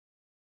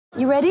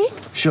You ready?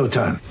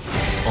 Showtime.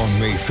 On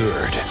May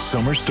 3rd,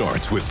 summer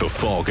starts with The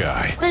Fall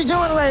Guy. Let's do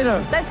it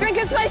later. Let's drink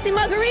a spicy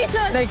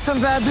margarita. Make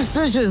some bad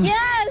decisions.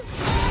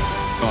 Yes!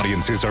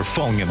 Audiences are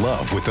falling in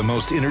love with the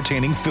most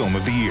entertaining film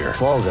of the year.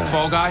 Fall Guy.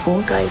 Fall Guy?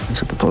 Fall Guy.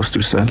 That's what the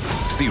poster said.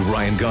 See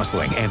Ryan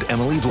Gosling and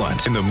Emily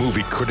Blunt in the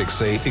movie critics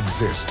say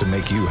exists to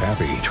make you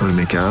happy. Trying to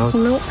make it out?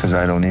 Nope. Because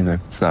I don't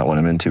either. It's not what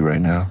I'm into right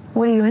now.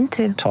 What are you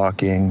into?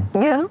 Talking.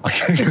 Yeah.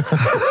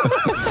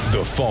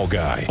 The Fall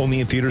Guy.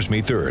 Only in theaters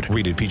May 3rd.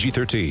 Rated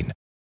PG-13.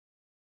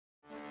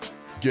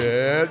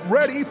 Get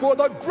ready for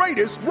the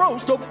greatest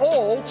roast of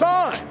all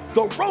time.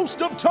 The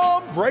Roast of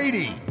Tom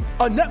Brady.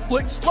 A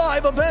Netflix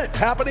live event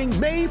happening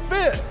May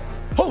 5th.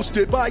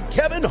 Hosted by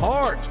Kevin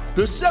Hart.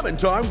 The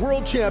 7-time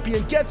world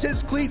champion gets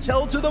his cleats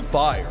held to the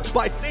fire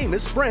by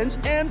famous friends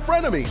and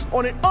frenemies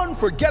on an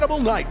unforgettable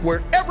night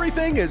where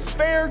everything is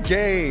fair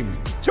game.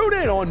 Tune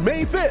in on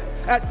May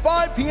 5th at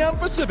 5 p.m.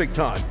 Pacific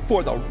time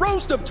for the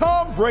Roast of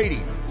Tom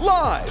Brady.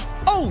 Live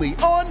only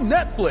on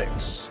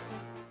Netflix.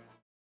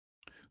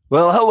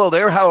 Well, hello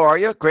there. How are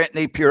you? Grant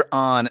Napier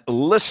on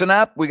Listen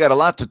Up. We got a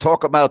lot to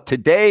talk about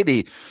today.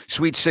 The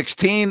Sweet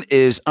 16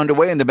 is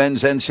underway in the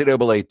men's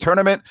NCAA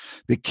tournament.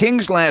 The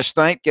Kings last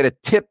night get a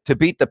tip to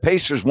beat the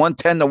Pacers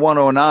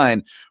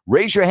 110-109.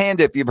 Raise your hand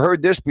if you've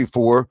heard this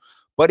before.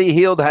 Buddy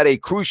Hield had a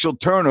crucial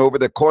turnover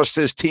that cost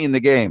his team the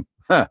game.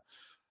 I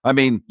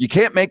mean, you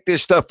can't make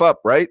this stuff up,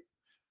 right?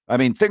 I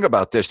mean, think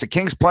about this. The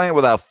Kings playing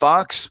without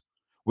Fox,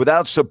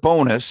 without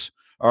Sabonis,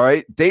 all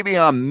right?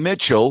 Davion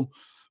Mitchell,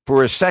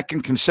 for a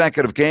second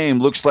consecutive game,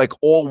 looks like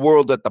all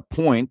world at the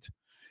point.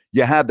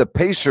 You have the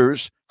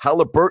Pacers.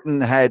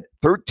 Halliburton had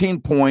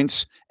 13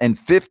 points and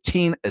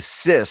 15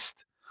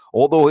 assists,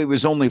 although he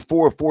was only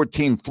 4 of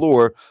 14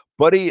 floor.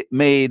 Buddy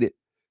made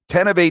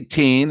 10 of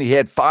 18. He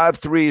had 5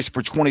 threes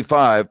for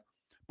 25,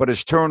 but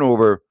his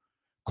turnover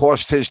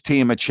cost his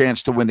team a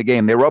chance to win the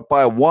game. They were up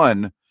by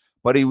 1.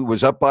 Buddy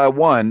was up by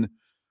 1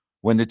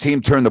 when the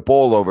team turned the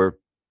ball over,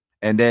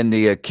 and then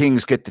the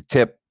Kings get the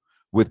tip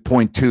with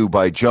 .2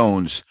 by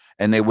Jones,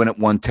 and they win at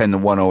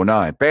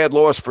 110-109. Bad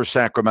loss for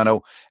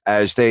Sacramento,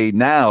 as they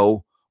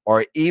now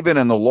are even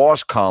in the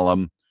loss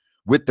column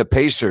with the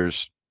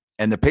Pacers,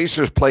 and the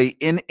Pacers play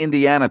in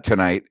Indiana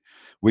tonight,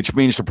 which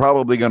means they're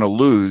probably going to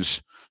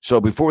lose. So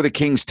before the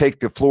Kings take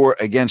the floor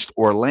against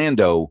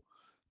Orlando,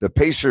 the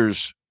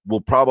Pacers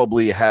will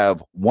probably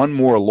have one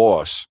more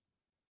loss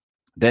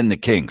than the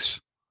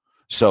Kings.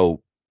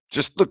 So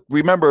just look,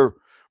 remember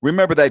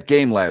that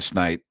game last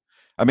night.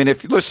 I mean,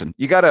 if you listen,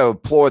 you got to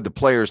applaud the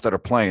players that are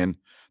playing.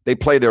 They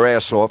play their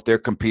ass off. They're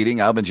competing.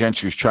 Alvin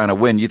Gentry's trying to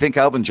win. You think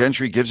Alvin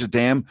Gentry gives a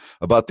damn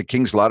about the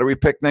Kings lottery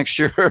pick next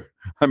year?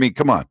 I mean,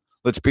 come on.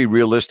 Let's be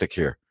realistic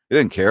here. He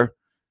didn't care.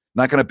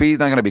 Not going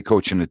to be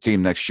coaching the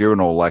team next year in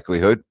all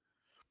likelihood.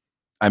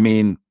 I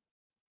mean,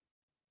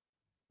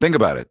 think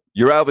about it.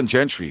 You're Alvin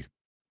Gentry.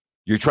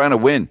 You're trying to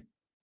win.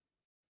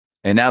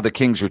 And now the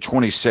Kings are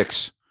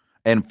 26-48.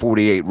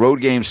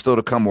 Road games still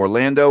to come.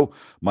 Orlando,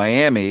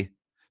 Miami,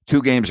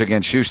 2 games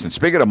against Houston.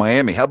 Speaking of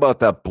Miami, how about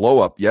that blow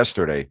up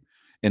yesterday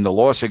in the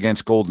loss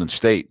against Golden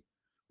State?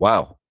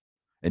 Wow.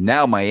 And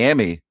now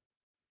Miami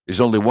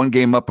is only 1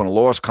 game up in a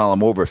loss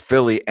column over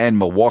Philly and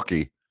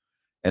Milwaukee.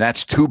 And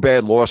that's 2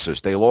 bad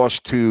losses. They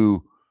lost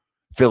to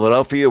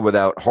Philadelphia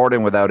without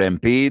Harden, without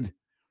Embiid.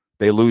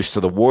 They lose to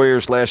the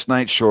Warriors last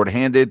night,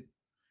 shorthanded.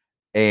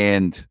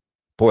 And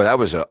boy, that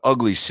was an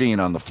ugly scene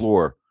on the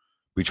floor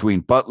between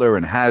Butler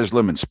and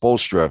Haslam and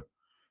Spoelstra.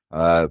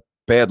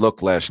 Bad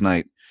look last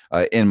night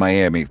in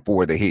Miami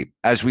for the Heat.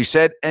 As we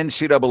said,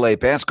 NCAA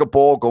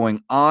basketball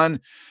going on,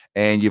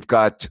 and you've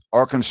got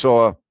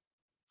Arkansas,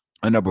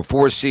 a number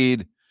 4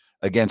 seed,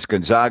 against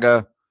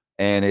Gonzaga,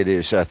 and it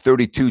is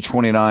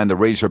 32-29, the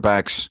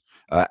Razorbacks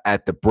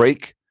at the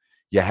break.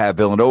 You have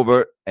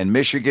Villanova and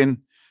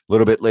Michigan. A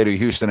little bit later,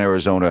 Houston,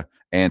 Arizona,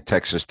 and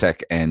Texas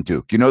Tech and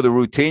Duke. You know the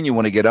routine. You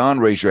want to get on,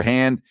 raise your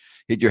hand,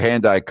 hit your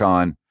hand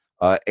icon,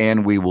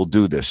 and we will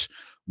do this.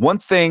 One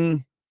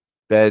thing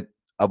that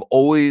I've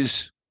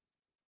always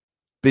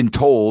been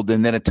told,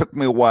 and then it took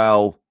me a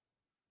while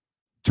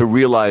to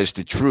realize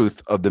the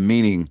truth of the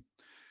meaning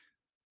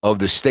of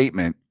the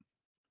statement.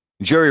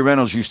 Jerry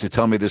Reynolds used to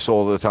tell me this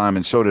all the time,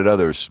 and so did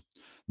others.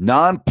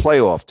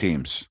 Non-playoff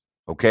teams,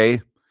 okay,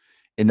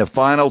 in the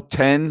final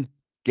 10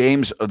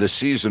 games of the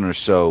season or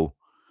so,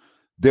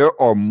 there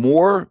are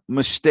more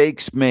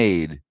mistakes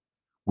made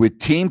with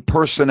team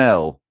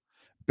personnel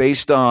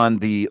based on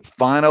the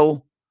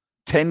final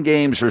 10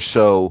 games or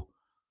so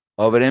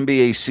of an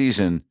NBA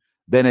season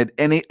than at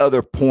any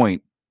other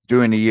point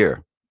during the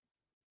year.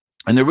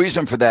 And the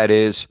reason for that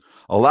is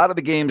a lot of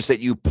the games that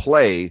you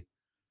play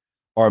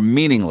are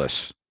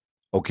meaningless,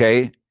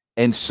 okay?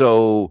 And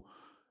so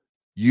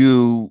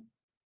you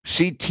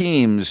see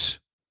teams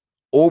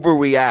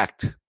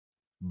overreact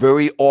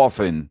very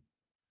often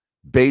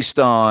based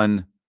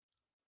on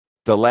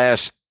the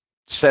last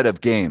set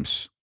of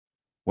games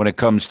when it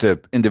comes to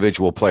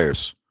individual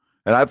players.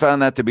 And I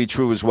found that to be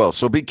true as well.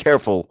 So be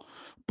careful.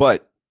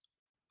 But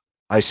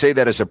I say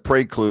that as a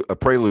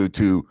prelude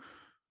to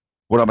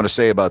what I'm going to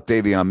say about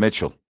Davion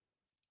Mitchell.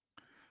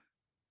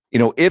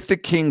 if the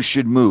Kings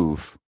should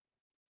move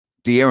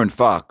De'Aaron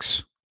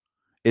Fox,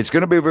 it's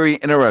going to be very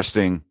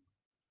interesting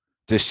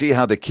to see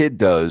how the kid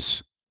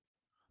does,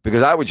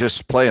 because I would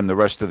just play him the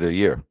rest of the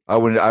year. I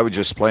would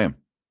just play him,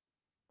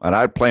 and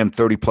I'd play him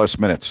 30 plus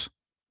minutes,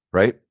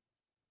 right?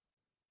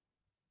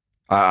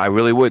 I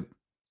really would.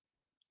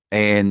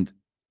 And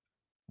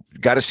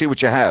got to see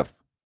what you have.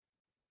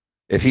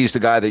 If he's the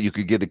guy that you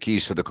could give the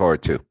keys to the car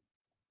to.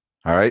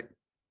 All right?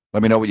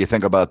 Let me know what you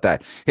think about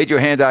that. Hit your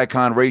hand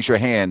icon, raise your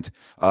hand,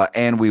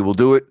 and we will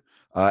do it.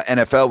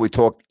 NFL, we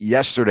talked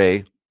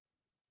yesterday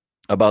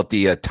about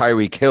the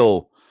Tyreek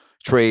Hill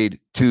trade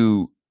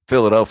to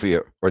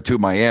Philadelphia or to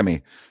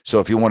Miami. So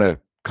if you want to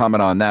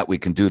comment on that, we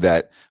can do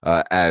that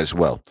as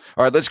well.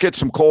 All right, let's get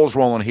some calls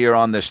rolling here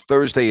on this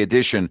Thursday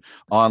edition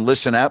on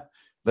Listen Up.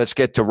 Let's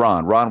get to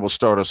Ron. Ron will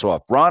start us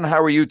off. Ron,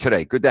 how are you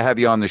today? Good to have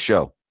you on the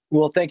show.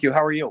 Well, thank you.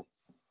 How are you?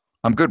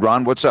 I'm good,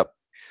 Ron. What's up?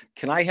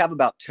 Can I have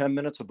about 10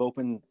 minutes of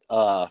open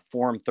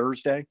forum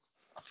Thursday?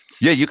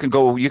 Yeah, you can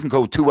go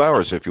 2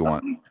 hours if you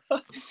want.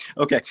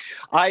 Okay.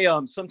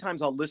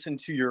 Sometimes I'll listen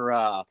to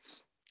your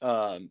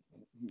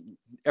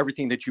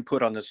everything that you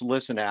put on this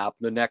Listen app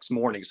the next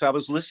morning. So I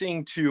was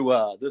listening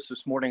to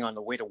this morning on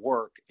the way to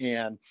work,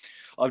 and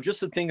just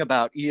the thing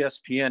about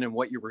ESPN and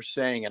what you were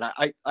saying, and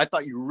I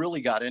thought you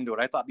really got into it.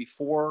 I thought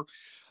before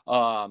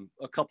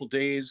a couple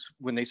days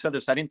when they said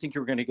this, I didn't think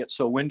you were going to get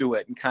so into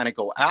it and kind of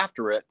go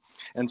after it.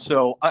 And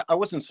so I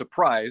wasn't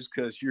surprised,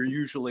 because you're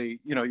usually,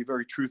 you're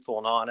very truthful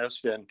and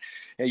honest, and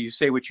you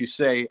say what you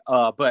say.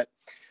 But,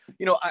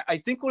 I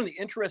think one of the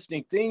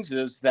interesting things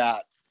is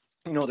that,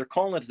 they're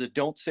calling it the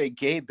Don't Say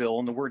Gay bill,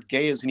 and the word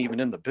gay isn't even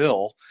in the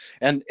bill.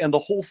 And the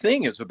whole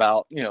thing is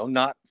about,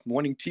 not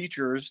wanting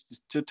teachers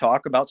to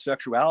talk about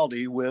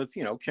sexuality with,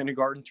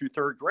 kindergarten through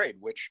third grade,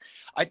 which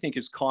I think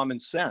is common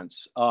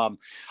sense.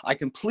 I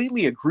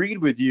completely agreed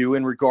with you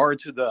in regard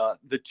to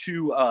the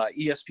two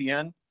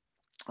ESPN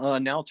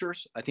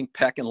announcers, I think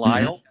Peck and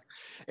Lyle,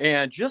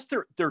 and just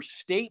their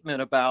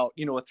statement about,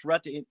 a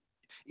threat to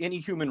any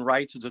human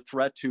rights is a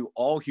threat to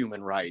all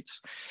human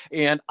rights.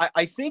 And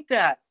I think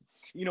that,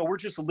 we're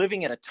just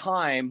living at a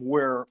time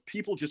where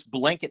people just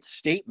blanket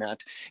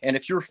statement. And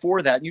if you're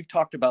for that, and you've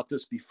talked about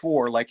this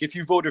before, like if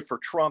you voted for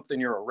Trump, then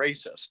you're a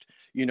racist,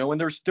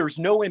 and there's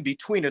no in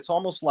between. It's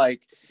almost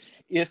like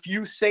if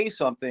you say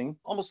something,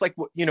 almost like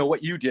what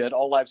you did,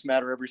 all lives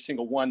matter, every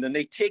single one, then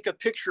they take a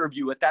picture of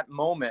you at that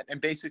moment and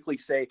basically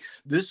say,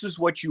 this is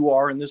what you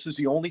are, and this is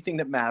the only thing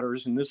that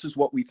matters, and this is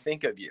what we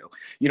think of you.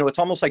 It's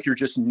almost like you're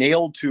just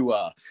nailed to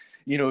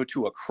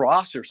to a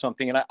cross or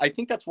something. And I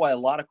think that's why a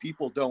lot of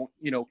people don't,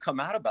 come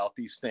out about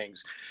these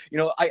things.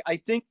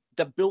 I think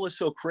the bill is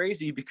so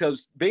crazy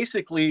because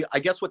basically, I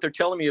guess what they're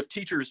telling me, if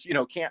teachers,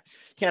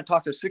 can't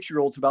talk to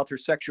 6-year-olds about their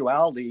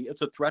sexuality,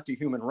 it's a threat to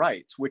human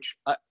rights, which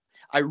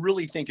I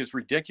really think is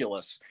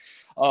ridiculous.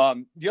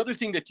 The other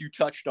thing that you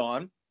touched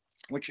on,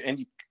 and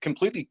you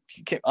completely,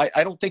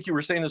 I don't think you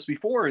were saying this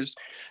before, is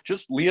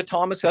just Leah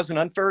Thomas has an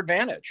unfair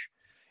advantage.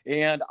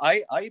 And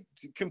I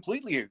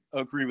completely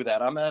agree with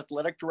that. I'm an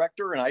athletic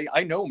director, and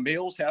I know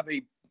males have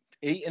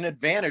an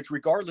advantage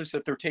regardless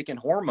if they're taking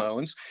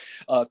hormones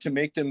to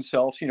make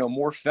themselves,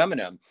 more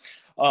feminine.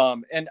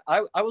 And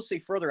I will say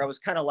further, I was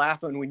kind of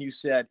laughing when you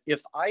said,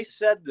 if I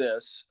said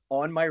this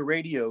on my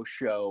radio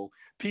show,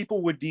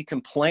 people would be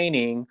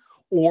complaining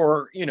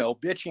or,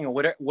 bitching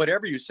or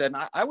whatever you said.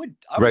 And I would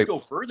go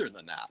further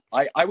than that.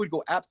 I would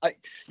go,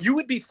 you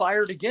would be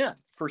fired again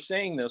for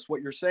saying this,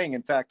 what you're saying.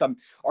 In fact,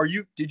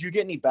 did you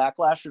get any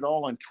backlash at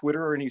all on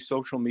Twitter or any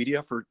social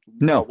media for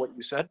what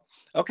you said?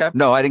 Okay.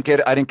 No, I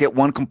didn't get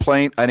one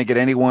complaint. I didn't get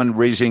anyone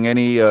raising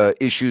any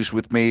issues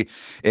with me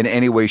in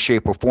any way,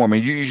 shape, or form.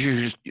 And you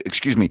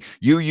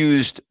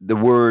used the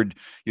word,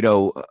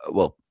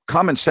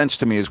 common sense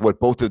to me is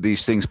what both of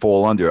these things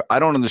fall under. I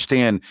don't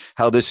understand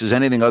how this is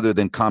anything other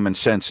than common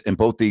sense in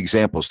both the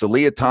examples. The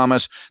Leah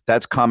Thomas,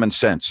 that's common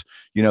sense.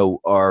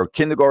 Our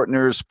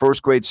kindergartners,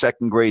 first grade,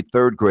 second grade,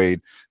 third grade,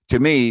 to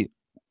me,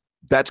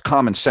 that's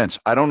common sense.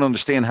 I don't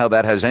understand how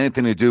that has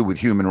anything to do with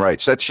human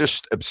rights. That's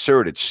just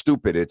absurd. It's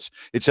stupid.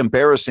 It's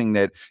embarrassing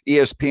that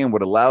ESPN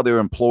would allow their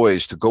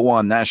employees to go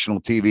on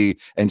national TV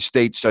and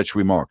state such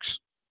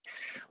remarks.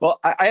 Well,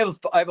 I have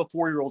a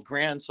 4-year-old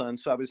grandson,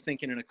 so I was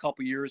thinking in a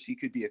couple of years he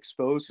could be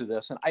exposed to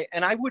this,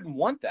 and I wouldn't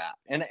want that.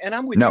 And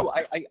I'm with you.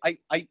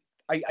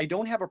 I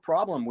don't have a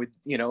problem with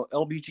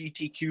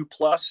LGBTQ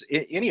plus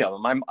any of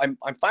them.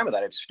 I'm fine with that.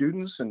 I have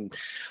students and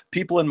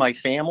people in my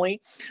family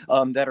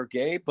that are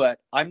gay, but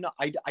I'm not.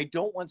 I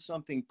don't want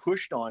something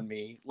pushed on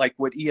me like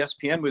what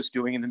ESPN was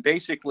doing. And then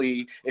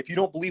basically, if you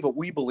don't believe what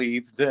we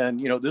believe, then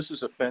this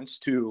is offense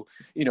to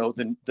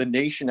the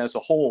nation as a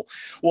whole.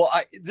 Well,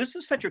 this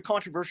is such a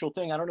controversial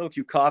thing. I don't know if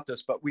you caught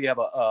this, but we have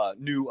a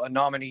new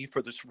nominee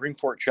for the Supreme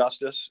Court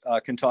Justice,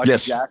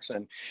 Ketanji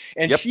Jackson,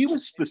 and she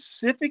was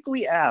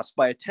specifically asked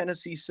by a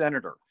Tennessee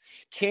senator,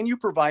 can you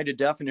provide a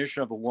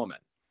definition of a woman?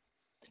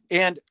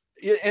 And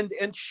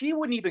she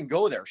wouldn't even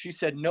go there. She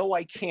said, no,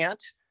 I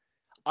can't.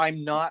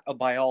 I'm not a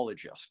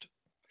biologist.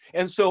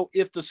 And so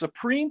if the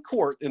Supreme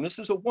Court, and this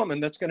is a woman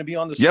that's going to be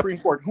on the Supreme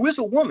Court, who is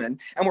a woman,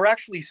 and we're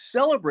actually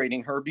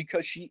celebrating her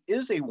because she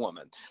is a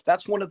woman.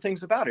 That's one of the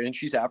things about it. And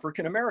she's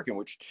African American,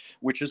 which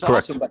is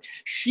Correct. awesome. But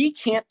she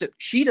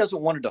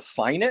doesn't want to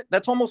define it.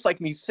 That's almost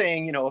like me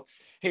saying,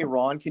 hey,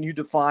 Ron, can you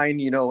define,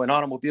 an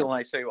automobile? And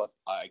I say, well,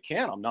 I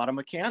can't. I'm not a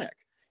mechanic.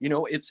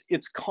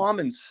 It's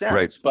common sense.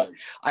 Right. But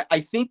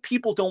I think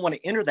people don't want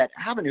to enter that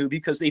avenue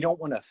because they don't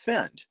want to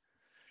offend.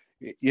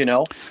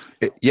 Yeah,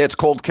 it's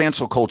called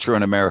cancel culture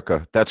in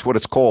America. That's what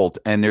it's called.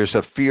 And there's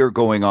a fear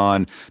going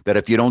on that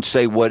if you don't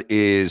say what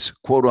is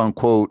quote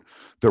unquote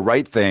the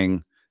right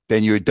thing,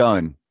 then you're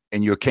done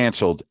and you're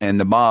canceled, and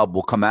the mob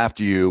will come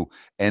after you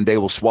and they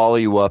will swallow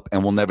you up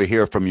and we'll never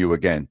hear from you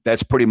again.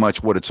 That's pretty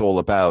much what it's all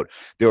about.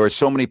 There are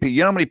so many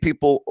people, how many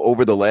people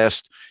over the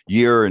last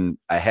year and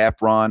a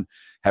half, Ron,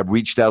 have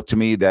reached out to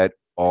me that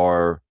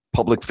are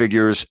public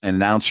figures and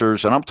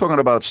announcers, and I'm talking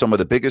about some of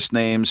the biggest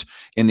names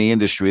in the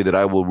industry that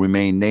I will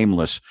remain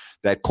nameless,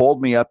 that called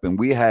me up, and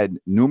we had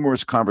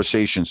numerous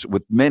conversations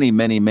with many,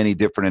 many, many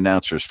different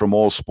announcers from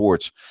all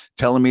sports,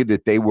 telling me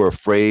that they were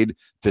afraid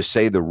to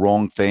say the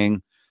wrong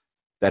thing,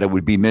 that it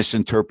would be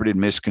misinterpreted,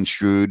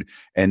 misconstrued,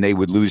 and they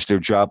would lose their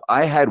job.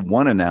 I had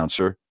one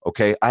announcer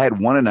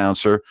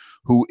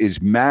who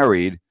is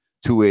married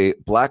to a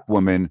black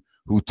woman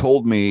who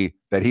told me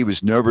that he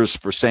was nervous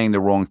for saying the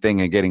wrong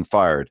thing and getting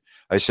fired.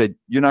 I said,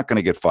 you're not going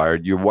to get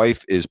fired. Your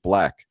wife is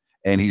black.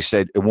 And he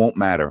said, it won't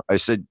matter. I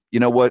said, you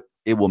know what?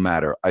 It will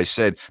matter. I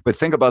said, but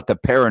think about the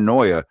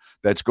paranoia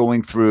that's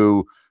going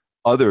through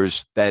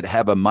others that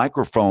have a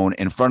microphone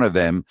in front of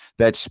them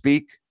that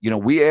speak.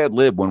 We ad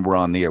lib when we're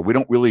on the air. We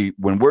don't really,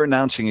 when we're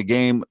announcing a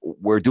game,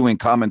 we're doing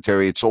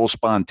commentary. It's all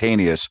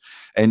spontaneous.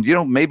 And,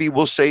 maybe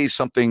we'll say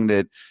something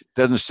that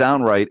doesn't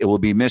sound right. It will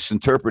be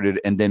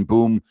misinterpreted. And then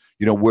boom,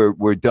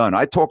 we're done.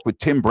 I talked with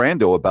Tim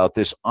Brando about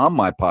this on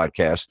my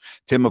podcast.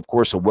 Tim, of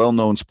course, a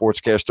well-known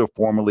sportscaster,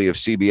 formerly of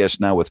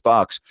CBS, now with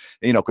Fox,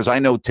 because I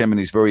know Tim and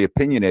he's very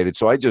opinionated.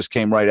 So I just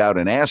came right out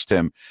and asked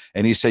him,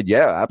 and he said,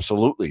 yeah,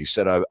 absolutely. He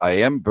said, I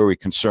am very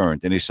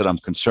concerned. And he said, I'm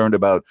concerned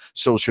about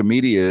social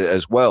media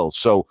as well.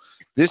 So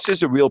this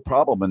is a real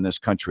problem in this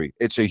country.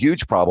 It's a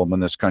huge problem in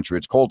this country.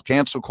 It's called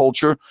cancel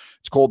culture.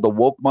 It's called the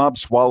woke mob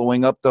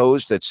swallowing up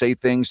those that say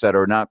things that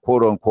are not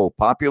quote unquote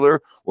popular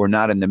or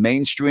not in the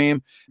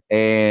mainstream.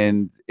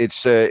 And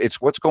it's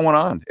what's going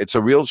on. It's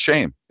a real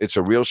shame. It's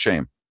a real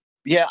shame.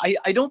 Yeah,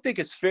 I don't think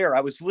it's fair.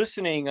 I was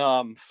listening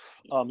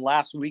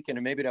last weekend,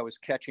 and maybe I was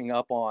catching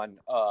up on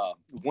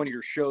one of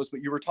your shows,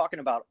 but you were talking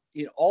about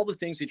all the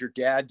things that your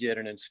dad did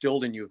and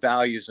instilled in you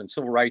values and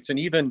civil rights, and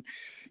even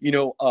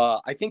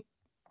I think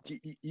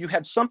you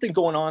had something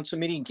going on, some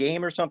meeting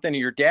game or something,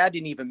 and your dad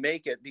didn't even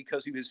make it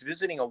because he was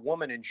visiting a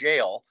woman in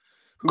jail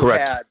who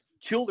Correct. had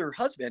killed her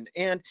husband.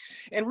 And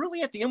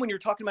really at the end, when you're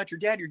talking about your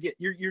dad,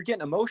 you're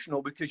getting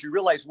emotional because you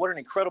realize what an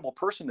incredible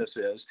person this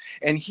is.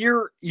 And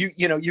here you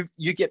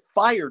get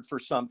fired for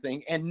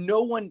something, and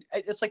no one,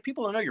 it's like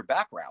people don't know your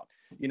background.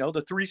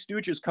 The Three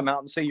Stooges come out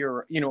and say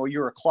you're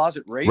a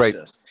closet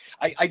racist.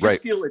 Right. I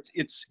just feel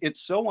it's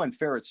so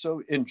unfair. It's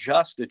so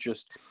unjust. It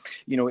just,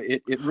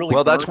 it really.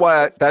 Well, that's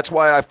why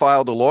I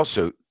filed a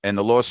lawsuit, and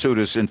the lawsuit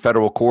is in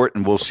federal court,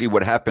 and we'll see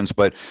what happens.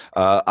 But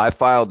I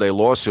filed a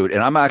lawsuit,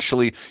 and I'm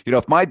actually,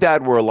 if my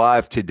dad were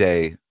alive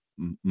today,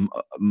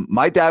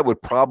 my dad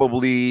would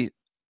probably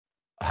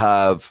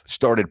have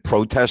started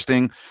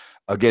protesting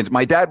against.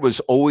 My dad was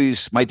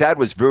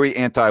very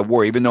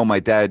anti-war, even though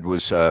my dad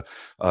was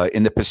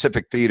in the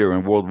Pacific Theater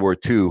in World War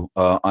II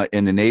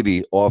in the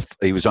Navy.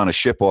 He was on a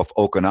ship off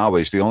Okinawa.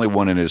 He's the only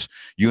one in his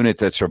unit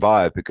that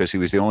survived because he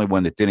was the only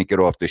one that didn't get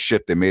off the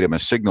ship. They made him a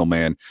signal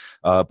man.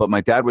 But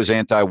my dad was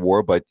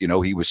anti-war, but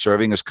he was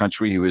serving his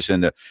country. He was in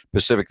the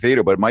Pacific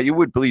Theater. But you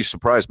would be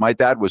surprised. My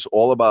dad was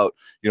all about,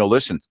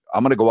 listen,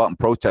 I'm going to go out and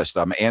protest.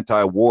 I'm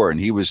anti-war. And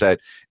he was at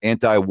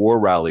anti-war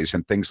rallies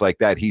and things like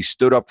that. He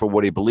stood up for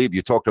what he believed.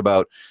 You talked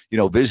about,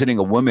 visiting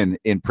a woman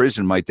in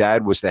prison. My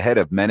dad was the head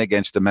of Men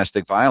Against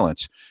Domestic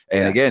Violence.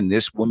 And again,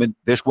 this woman,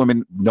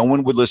 no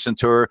one would listen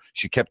to her.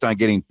 She kept on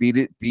getting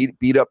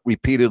beat up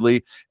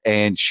repeatedly.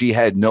 And she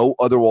had no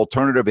other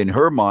alternative in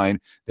her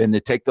mind than to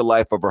take the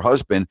life of her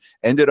husband,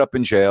 ended up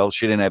in jail.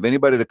 She didn't have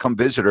anybody to come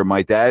visit her.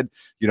 My dad,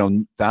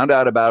 found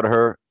out about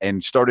her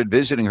and started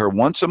visiting her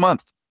once a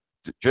month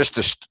just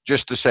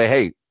to say,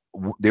 hey,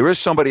 there is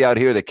somebody out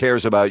here that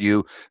cares about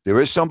you. There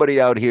is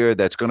somebody out here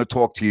that's going to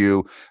talk to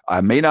you.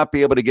 I may not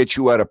be able to get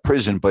you out of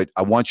prison, but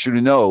I want you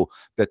to know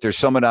that there's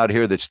someone out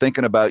here that's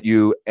thinking about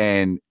you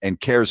and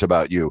cares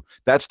about you.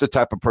 That's the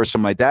type of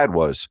person my dad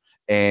was.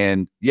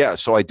 And yeah,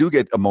 so I do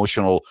get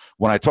emotional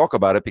when I talk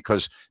about it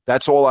because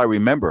that's all I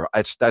remember.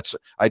 I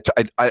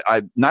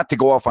not to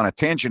go off on a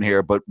tangent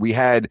here, but we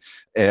had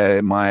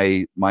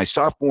my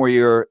sophomore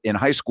year in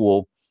high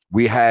school.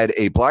 We had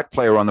a black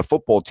player on the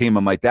football team,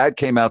 and my dad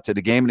came out to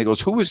the game and he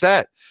goes, "Who is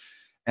that?"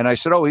 And I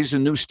said, oh, he's a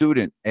new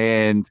student.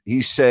 And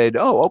he said,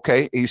 oh,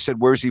 okay. He said,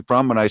 where's he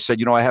from? And I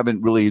said, I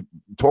haven't really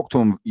talked to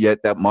him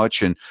yet that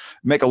much. And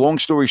make a long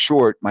story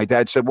short, my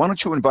dad said, why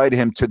don't you invite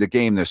him to the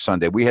game this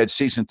Sunday? We had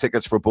season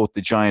tickets for both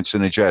the Giants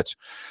and the Jets.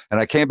 And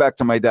I came back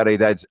to my dad.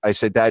 I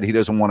said, Dad, he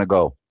doesn't want to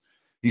go.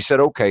 He said,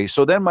 okay.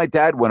 So then my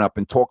dad went up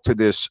and talked to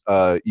this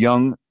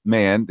young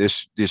man,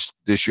 this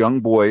young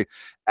boy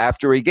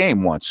after a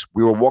game once.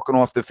 We were walking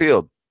off the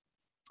field.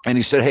 And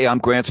he said, hey, I'm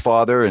Grant's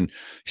father. And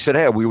he said,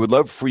 hey, we would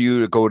love for you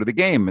to go to the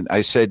game. And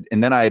I said,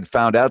 and then I had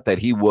found out that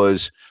he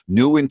was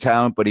new in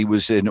town, but he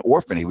was an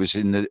orphan. He was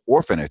in the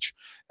orphanage.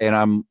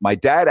 And my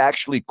dad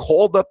actually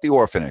called up the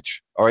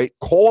orphanage, all right,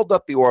 called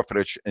up the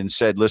orphanage and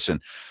said,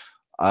 listen,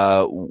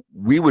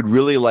 we would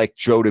really like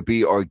Joe to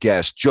be our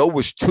guest. Joe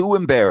was too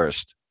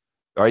embarrassed.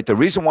 All right. The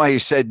reason why he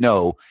said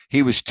no,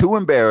 he was too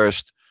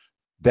embarrassed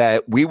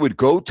that we would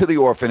go to the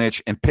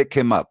orphanage and pick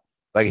him up.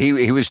 Like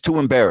he was too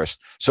embarrassed.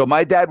 So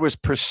my dad was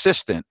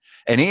persistent,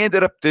 and he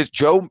ended up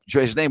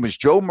his name was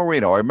Joe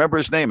Marino. I remember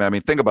his name. I mean,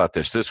 think about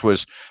this. This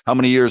was how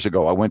many years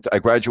ago? I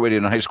graduated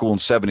in high school in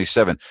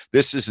 77.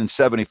 This is in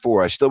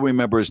 74. I still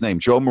remember his name,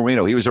 Joe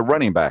Marino. He was a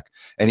running back,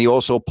 and he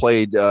also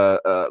played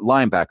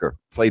linebacker,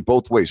 played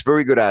both ways.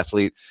 Very good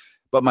athlete.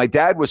 But my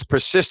dad was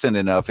persistent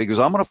enough. He goes,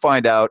 I'm going to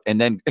find out,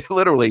 and then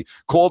literally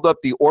called up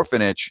the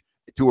orphanage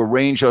to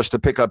arrange us to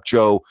pick up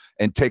Joe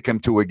and take him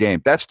to a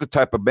game. That's the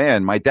type of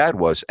man my dad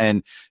was.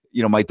 And,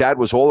 my dad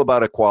was all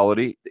about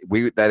equality.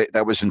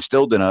 That was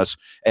instilled in us.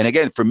 And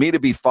again, for me to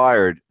be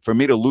fired, for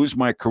me to lose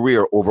my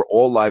career over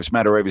all lives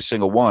matter, every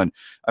single one.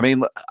 I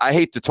mean, I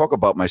hate to talk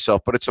about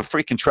myself, but it's a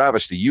freaking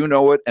travesty. You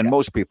know it. And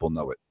most people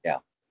know it. Yeah.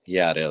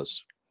 Yeah, it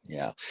is.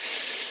 Yeah.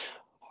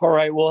 All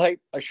right. Well, hey,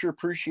 I sure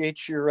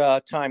appreciate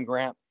your time,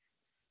 Grant.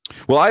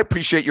 Well, I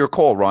appreciate your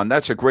call, Ron.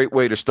 That's a great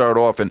way to start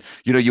off. And,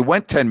 you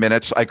went 10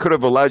 minutes. I could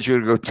have allowed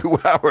you to go 2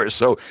 hours.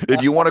 So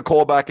if you want to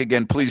call back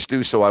again, please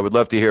do so. I would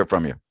love to hear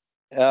from you.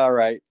 All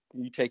right.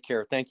 You take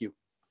care. Thank you.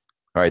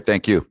 All right.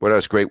 Thank you. Well,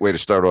 that's a great way to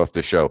start off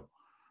the show.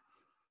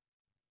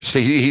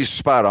 See, he's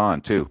spot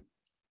on, too.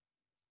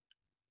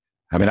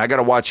 I mean, I got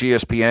to watch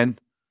ESPN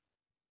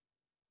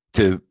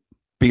to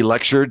be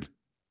lectured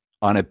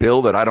on a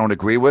bill that I don't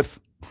agree with.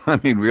 I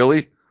mean,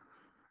 really?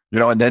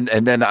 And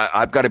then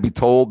I've got to be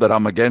told that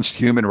I'm against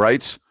human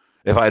rights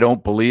if I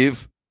don't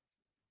believe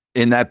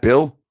in that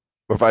bill,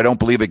 or if I don't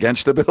believe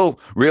against the bill.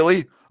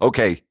 Really?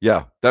 Okay.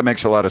 Yeah, that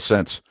makes a lot of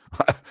sense.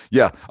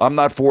 Yeah, I'm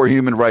not for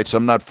human rights.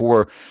 I'm not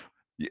for,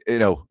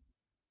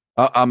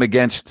 I'm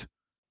against.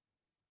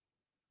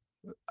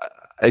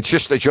 It's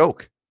just a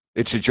joke.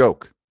 It's a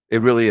joke.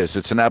 It really is.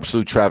 It's an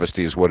absolute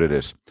travesty is what it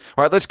is.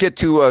 All right, let's get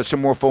to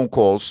some more phone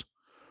calls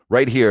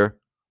right here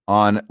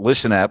on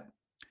Listen App.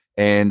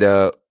 And,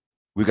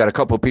 we've got a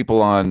couple of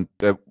people on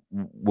that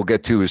we'll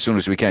get to as soon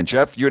as we can.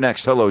 Jeff, you're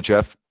next. Hello,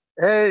 Jeff.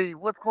 Hey,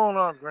 what's going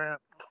on,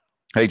 Grant?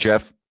 Hey,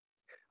 Jeff.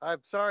 I'm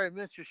sorry I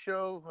missed your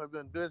show. I've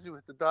been busy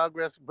with the dog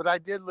rescue, but I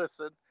did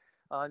listen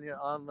on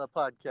the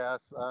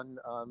podcast and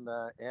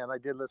I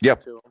did listen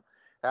to them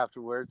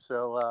afterwards.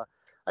 So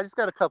I just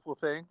got a couple of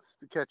things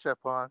to catch up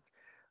on.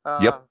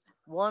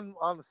 One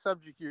on the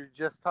subject you're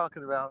just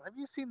talking about. Have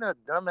you seen that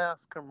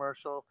dumbass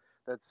commercial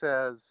that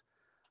says,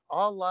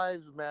 all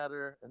lives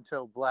matter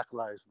until Black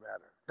Lives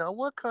Matter? Now,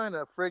 what kind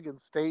of friggin'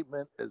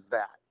 statement is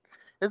that?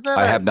 Is that?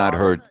 I have not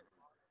heard.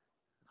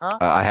 Huh?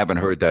 I haven't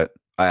heard that.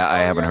 I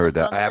haven't heard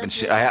that. I haven't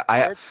seen. I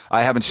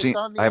haven't seen.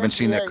 I haven't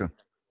seen that.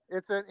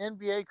 It's an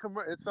NBA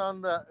It's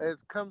on the.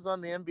 It comes on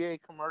the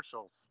NBA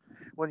commercials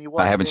when you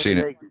watch. I haven't seen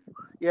it.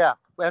 Yeah,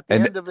 at the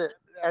end of it.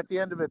 At the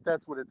end of it,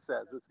 that's what it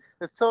says.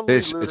 It's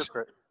totally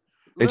ludicrous.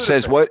 It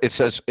says what? It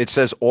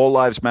says all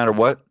lives matter.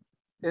 What?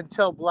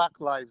 Until Black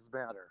Lives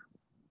Matter.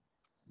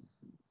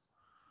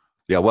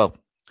 Yeah, well,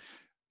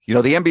 the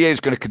NBA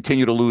is going to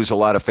continue to lose a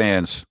lot of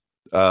fans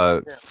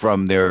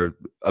from their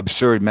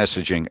absurd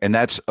messaging, and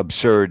that's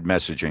absurd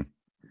messaging.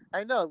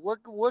 I know.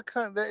 What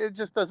kind of, it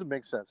just doesn't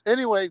make sense.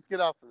 Anyways,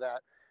 get off of that.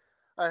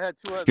 I had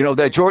two other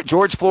that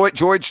George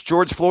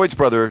Floyd's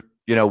brother,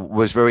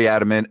 was very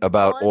adamant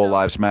about all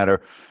lives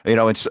matter.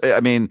 It's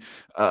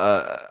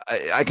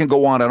I can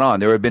go on and on.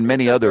 There have been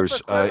many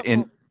others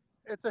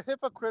it's a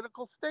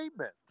hypocritical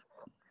statement.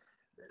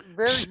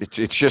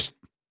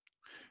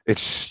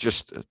 It's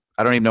just,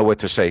 I don't even know what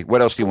to say.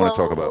 What else do you want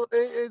to talk about?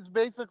 It's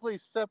basically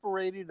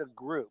separating a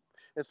group.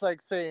 It's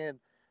like saying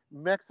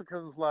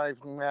Mexicans' lives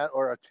matter,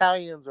 or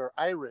Italians, or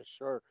Irish,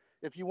 or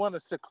if you want to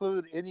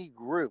seclude any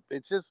group.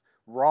 It's just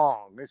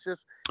wrong.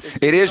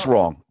 It is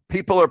wrong.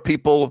 People are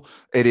people.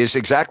 It is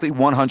exactly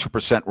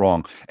 100%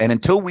 wrong. And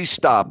until we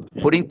stop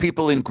putting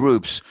people in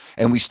groups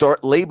and we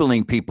start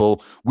labeling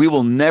people, we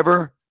will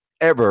never,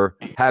 ever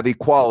have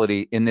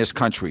equality in this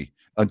country.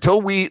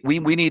 Until we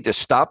need to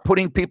stop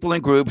putting people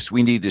in groups,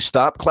 we need to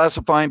stop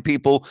classifying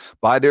people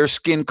by their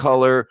skin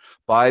color,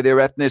 by their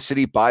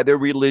ethnicity, by their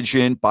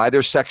religion, by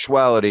their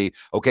sexuality.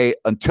 Okay,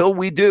 until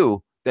we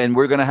do, then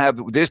we're going to have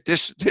this.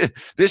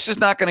 This is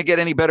not going to get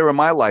any better in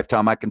my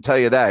lifetime. I can tell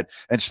you that.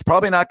 And it's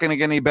probably not going to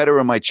get any better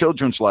in my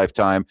children's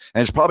lifetime.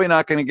 And it's probably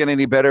not going to get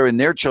any better in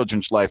their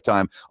children's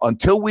lifetime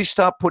until we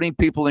stop putting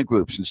people in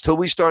groups, until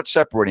we start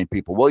separating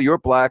people. Well, you're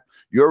black,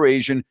 you're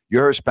Asian,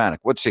 you're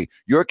Hispanic. Let's see.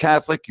 You're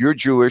Catholic, you're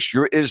Jewish,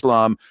 you're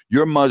Islam,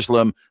 you're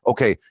Muslim.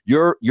 Okay,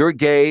 you're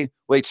gay.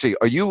 Let's see.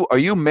 Are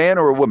you man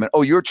or a woman?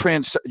 Oh, you're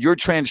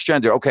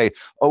transgender. Okay.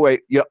 Oh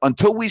wait. Yeah.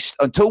 Until we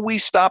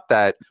stop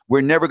that,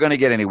 we're never going to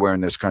get anywhere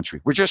in this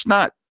country. We're just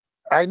not.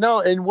 I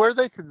know, and where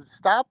they can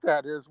stop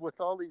that is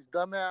with all these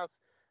dumbass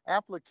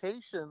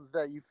applications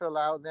that you fill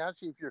out and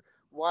ask you if you're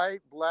white,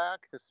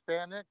 black,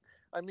 Hispanic.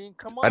 I mean,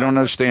 come on. I don't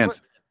understand.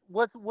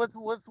 What's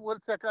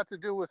that got to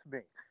do with me?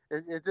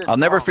 I'll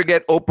never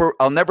forget Oprah.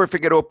 I'll never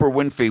forget Oprah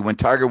Winfrey when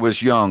Tiger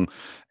was young,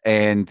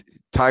 and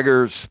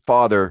Tiger's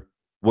father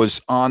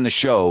was on the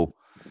show,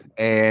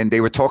 and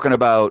they were talking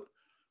about.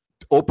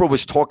 Oprah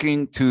was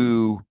talking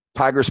to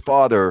Tiger's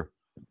father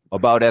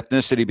about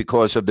ethnicity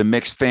because of the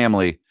mixed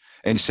family,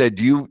 and said,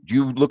 "Do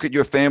you look at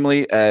your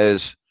family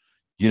as,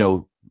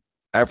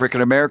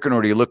 African American,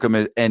 or do you look at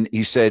them?" And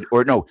he said,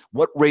 "Or no,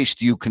 what race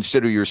do you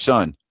consider your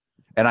son?"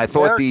 And I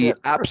thought they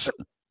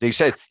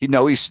said,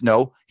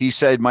 he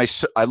said,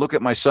 I look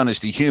at my son as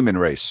the human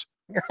race.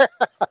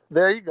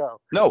 There you go.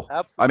 No,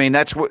 absolutely. I mean,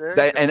 that's what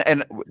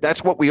and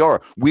that's what we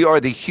are. We are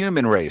the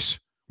human race.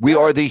 We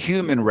are the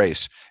human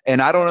race. And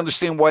I don't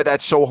understand why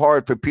that's so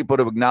hard for people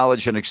to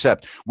acknowledge and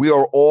accept. We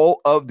are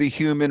all of the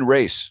human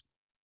race.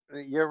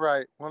 You're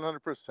right.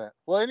 100%.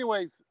 Well,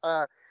 anyways,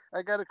 I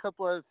got a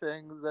couple other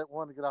things that I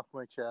want to get off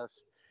my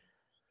chest.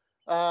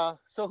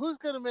 So who's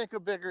going to make a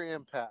bigger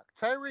impact,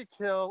 Tyreek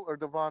Hill or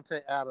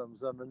Davante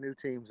Adams on the new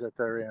teams that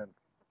they're in?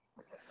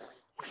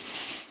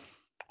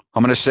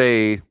 I'm going to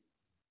say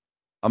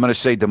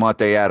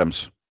Davante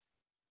Adams.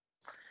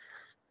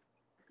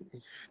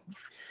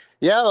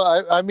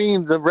 Yeah, I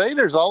mean, the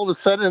Raiders all of a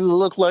sudden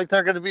look like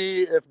they're going to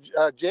be,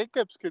 if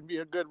Jacobs can be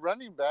a good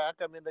running back.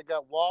 I mean, they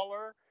got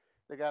Waller,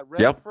 they got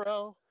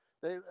Renfro,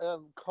 they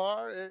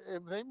Carr.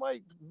 They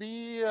might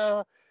be.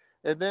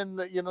 And then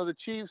the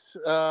Chiefs,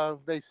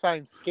 they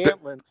signed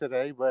Scantling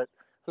today, but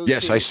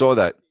yes, I saw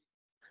that.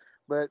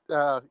 But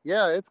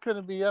it's going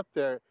to be up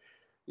there.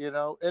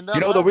 And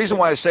the reason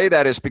why I say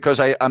that is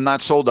because I'm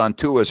not sold on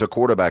Tua as a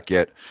quarterback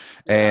yet,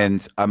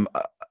 and I'm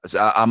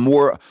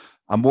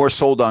more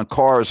sold on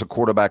Carr as a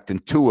quarterback than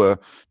Tua.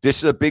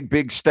 This is a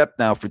big step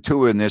now for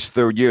Tua in this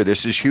third year.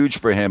 This is huge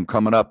for him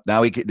coming up.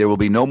 Now there will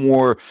be no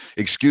more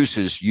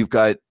excuses. You've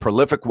got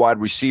prolific wide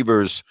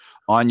receivers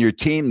on your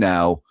team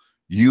now.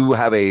 You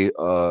have a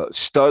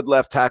stud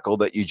left tackle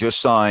that you just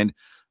signed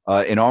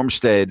in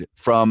Armstead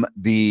from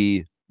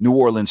the New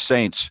Orleans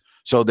Saints.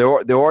 So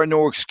there are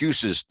no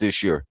excuses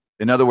this year.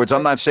 In other words,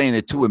 I'm not saying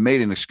that Tua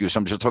made an excuse.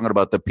 I'm just talking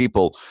about the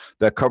people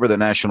that cover the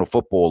National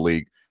Football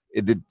League.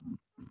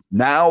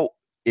 Now,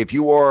 if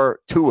you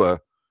are Tua,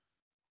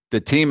 the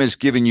team has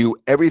given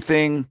you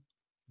everything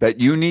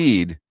that you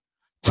need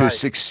to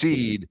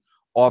succeed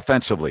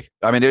offensively.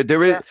 I mean, there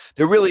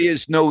really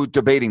is no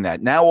debating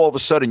that. Now, all of a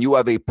sudden, you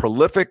have a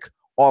prolific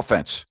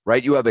offense,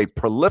 right? You have a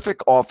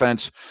prolific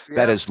offense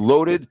that is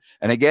loaded.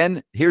 And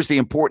again, here's the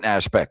important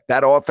aspect,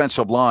 that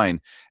offensive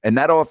line. And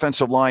that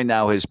offensive line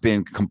now has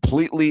been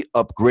completely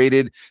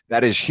upgraded.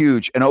 That is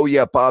huge. And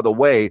by the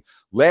way,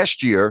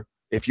 last year,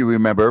 if you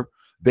remember,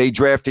 they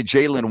drafted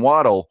Jalen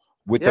Waddle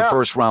with the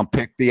first round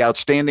pick, the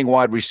outstanding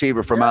wide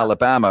receiver from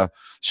Alabama.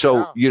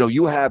 So,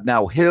 you have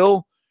now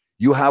Hill,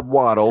 you have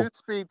Waddle,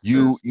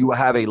 you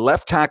have a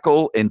left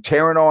tackle in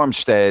Terron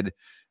Armstead,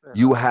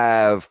 you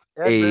have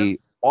a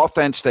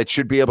offense that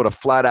should be able to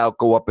flat out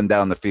go up and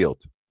down the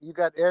field. You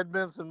got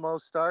Edmonds and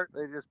Mostert.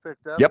 They just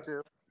picked up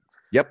too.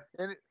 Yep.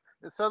 And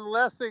so the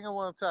last thing I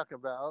want to talk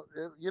about,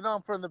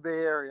 I'm from the Bay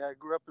Area. I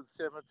grew up in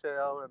San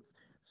Mateo and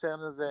San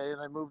Jose, and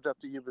I moved up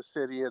to Yuba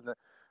City in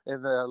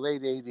the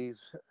late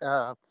 80s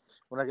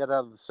when I got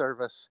out of the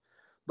service.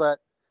 But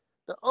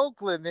the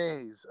Oakland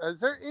A's, is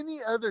there any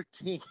other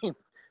team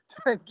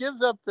that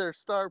gives up their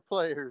star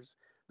players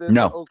than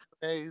the Oakland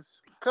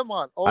A's? Come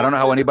on. I don't know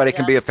how anybody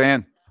can be a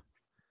fan.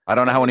 I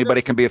don't know how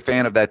anybody can be a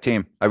fan of that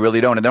team. I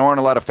really don't. And there aren't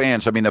a lot of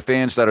fans. I mean, the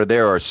fans that are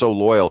there are so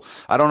loyal.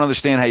 I don't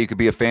understand how you could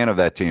be a fan of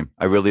that team.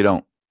 I really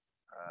don't.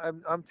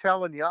 I'm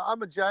telling you,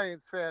 I'm a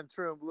Giants fan,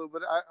 true and blue,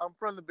 but I'm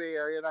from the Bay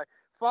Area and I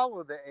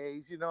follow the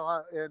A's, and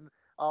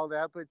all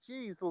that. But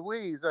geez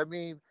Louise, I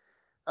mean,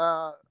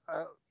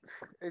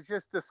 it's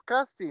just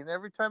disgusting.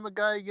 Every time a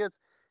guy gets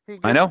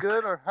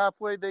good or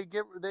halfway, they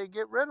get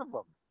rid of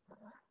him.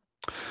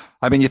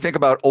 I mean, you think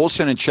about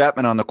Olsen and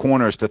Chapman on the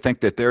corners to think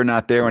that they're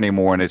not there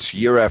anymore, and it's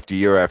year after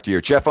year after year.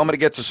 Jeff, I'm going to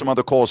get to some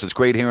other calls. It's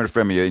great hearing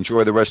from you.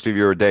 Enjoy the rest of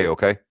your day,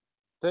 okay?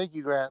 Thank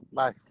you, Grant.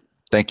 Bye.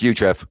 Thank you,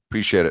 Jeff.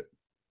 Appreciate it.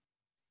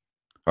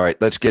 All right,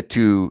 let's get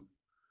to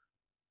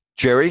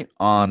Jerry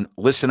on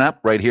Listen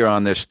Up right here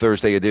on this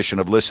Thursday edition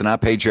of Listen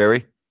Up. Hey,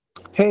 Jerry.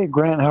 Hey,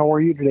 Grant. How are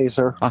you today,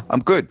 sir? I'm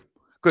good.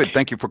 Good.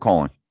 Thank you for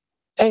calling.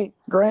 Hey,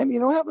 Grant,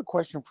 I have a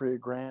question for you,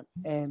 Grant.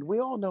 And we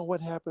all know what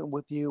happened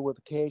with you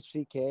with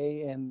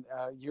KHCK and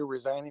you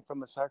resigning from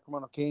the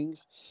Sacramento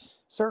Kings.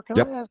 Sir, can I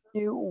Yep. ask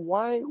you,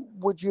 why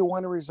would you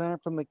want to resign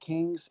from the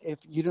Kings if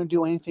you didn't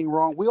do anything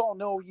wrong? We all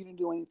know you didn't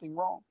do anything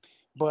wrong.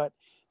 But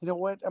you know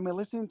what? I mean,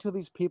 listening to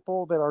these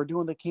people that are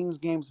doing the Kings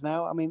games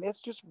now, I mean,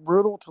 it's just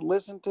brutal to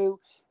listen to.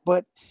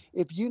 But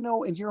if you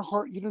know in your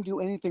heart you didn't do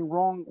anything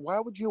wrong, why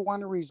would you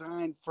want to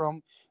resign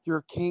from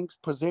your Kings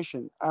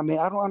position? I mean,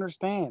 I don't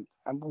understand.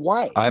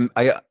 Why?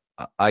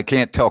 I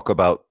can't talk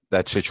about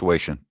that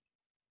situation.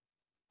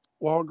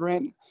 Well,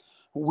 Grant,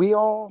 we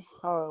all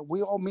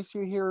miss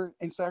you here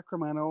in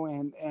Sacramento,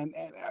 and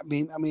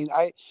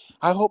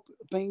I hope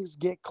things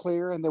get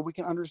clear and that we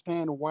can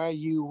understand why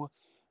you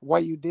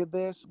did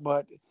this.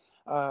 But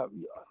uh,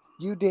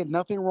 you did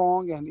nothing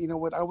wrong, and you know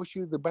what? I wish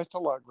you the best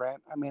of luck,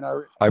 Grant. I mean, I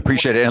you know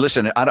what? appreciate it. And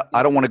listen, I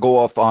Yeah. don't want to go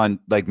off on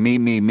like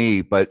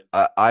me, but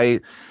I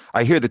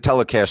hear the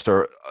telecast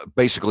are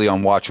basically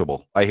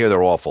unwatchable. I hear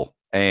they're awful.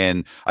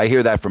 And I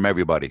hear that from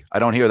everybody. I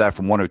don't hear that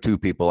from one or two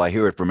people. I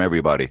hear it from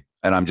everybody.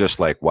 And I'm just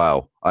like,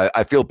 wow.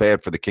 I feel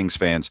bad for the Kings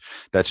fans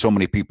that so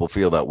many people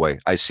feel that way.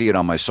 I see it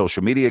on my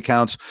social media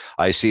accounts.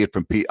 I see it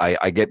from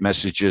I get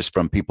messages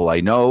from people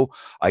I know.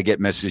 I get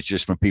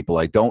messages from people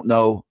I don't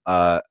know.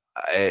 I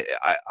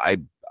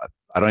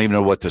don't even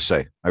know what to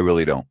say. I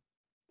really don't.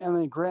 And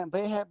then Grant,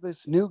 they have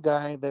this new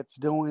guy that's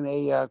doing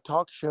a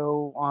talk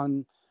show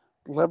on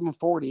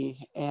 1140,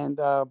 and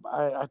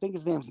I think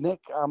his name's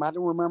Nick. I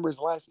don't remember his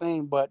last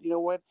name, but you know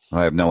what?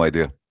 I have no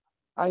idea.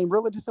 I'm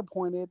really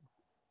disappointed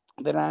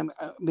that I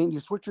mean, you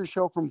switch your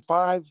show from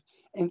five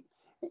and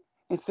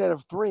instead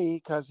of three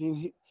because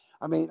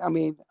I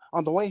mean,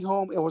 on the way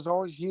home it was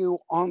always you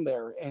on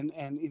there,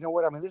 and you know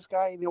what? I mean, this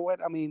guy, you know what?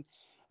 I mean,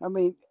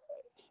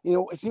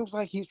 it seems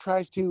like he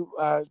tries to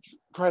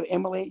try to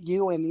emulate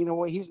you, and you know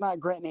what? He's not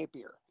Grant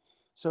Napier.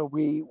 So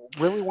we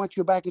really want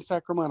you back in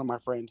Sacramento, my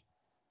friend.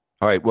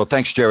 All right. Well,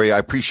 thanks, Jerry. I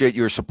appreciate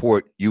your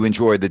support. You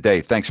enjoy the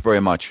day. Thanks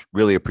very much.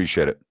 Really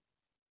appreciate it.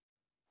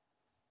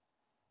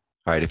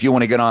 All right. If you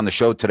want to get on the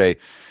show today,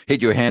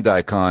 hit your hand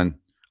icon,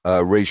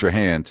 raise your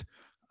hand,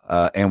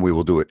 and we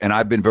will do it. And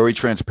I've been very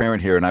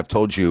transparent here, and I've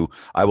told you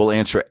I will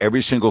answer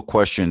every single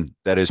question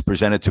that is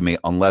presented to me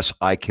unless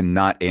I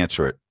cannot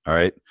answer it. All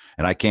right.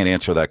 And I can't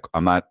answer that.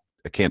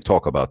 I can't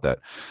talk about that.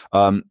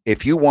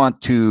 If you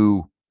want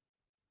to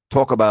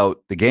talk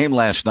about the game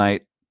last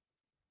night,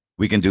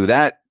 we can do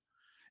that.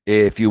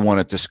 If you want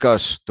to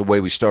discuss the way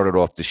we started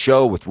off the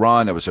show with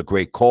Ron, that was a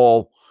great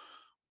call.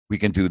 We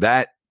can do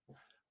that.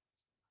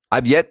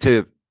 I've yet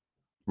to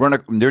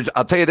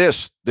I'll tell you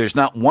this, there's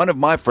not one of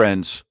my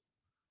friends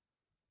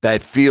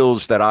that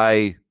feels that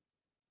I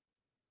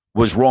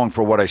was wrong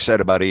for what I said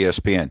about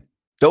ESPN.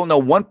 Don't know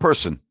one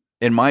person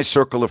in my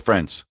circle of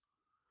friends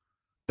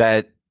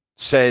that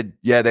said,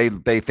 yeah,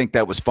 they think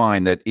that was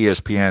fine that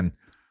ESPN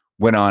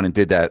went on and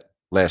did that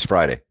last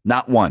Friday.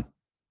 Not one.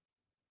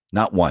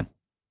 Not one.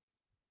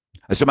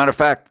 As a matter of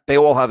fact, they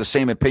all have the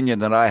same opinion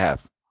that I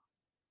have.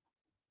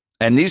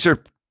 And these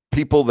are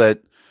people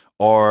that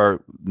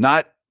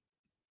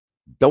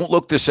don't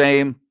look the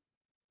same,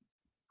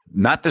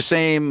 not the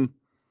same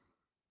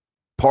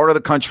part of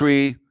the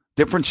country,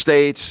 different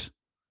states,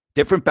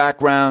 different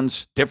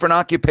backgrounds, different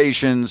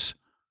occupations.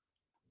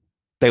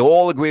 They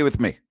all agree with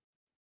me.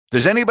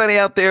 Does anybody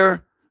out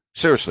there,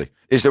 seriously,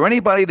 is there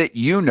anybody that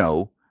you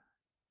know,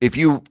 if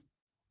you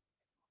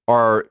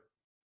are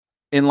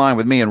in line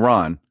with me and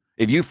Ron,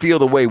 if you feel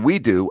the way we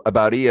do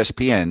about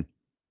ESPN,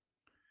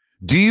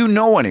 do you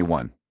know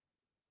anyone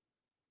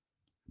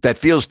that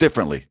feels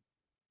differently,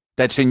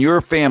 that's in your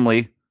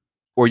family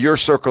or your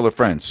circle of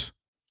friends?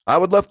 I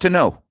would love to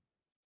know.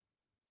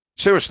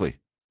 Seriously.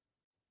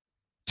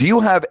 Do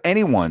you have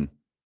anyone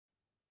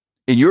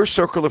in your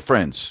circle of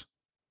friends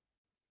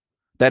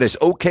that is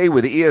okay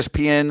with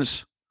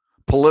ESPN's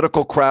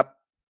political crap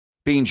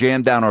being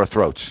jammed down our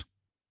throats?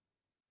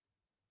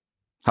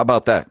 How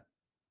about that?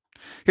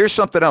 Here's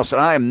something else.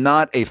 And I am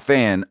not a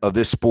fan of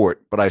this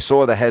sport, but I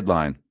saw the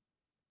headline.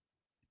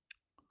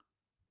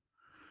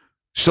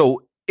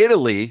 So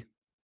Italy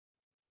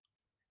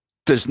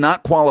does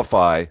not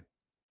qualify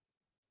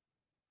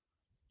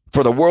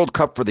for the World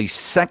Cup for the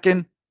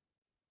second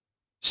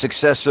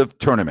successive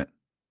tournament.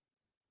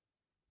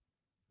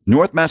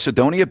 North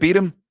Macedonia beat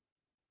them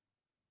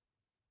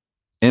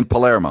in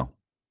Palermo.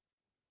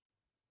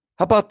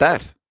 How about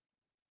that?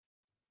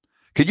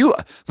 Could you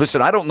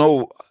listen? I don't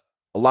know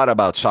a lot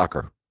about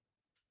soccer.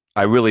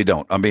 I really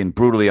don't. I'm being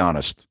brutally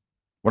honest.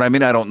 When I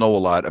mean I don't know a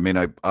lot, I mean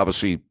I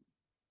obviously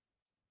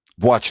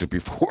watched it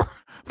before,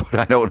 but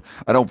I don't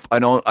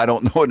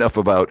know enough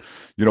about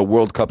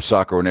World Cup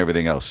soccer and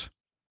everything else.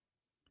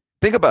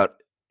 Think about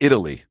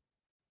Italy,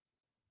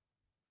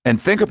 and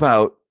think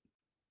about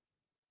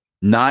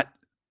not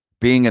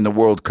being in the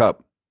World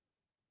Cup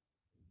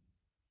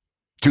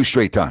 2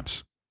 straight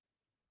times.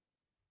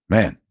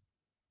 Man,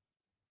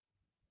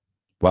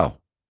 wow,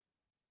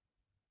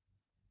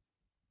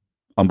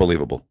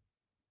 unbelievable.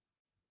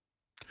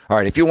 All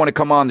right, if you want to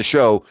come on the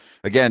show,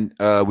 again,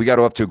 we got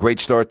off to a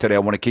great start today. I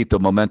want to keep the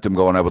momentum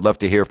going. I would love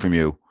to hear from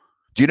you.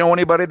 Do you know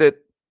anybody that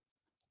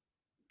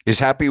is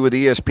happy with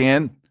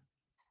ESPN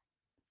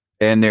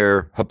and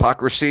their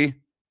hypocrisy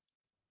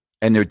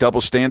and their double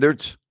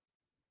standards?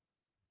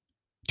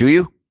 Do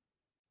you?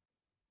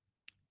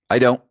 I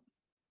don't.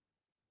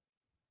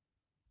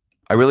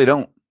 I really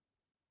don't.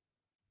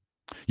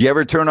 You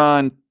ever turn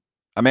on,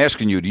 I'm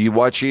asking you, do you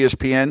watch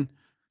ESPN?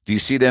 Do you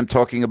see them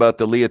talking about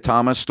the Leah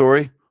Thomas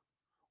story?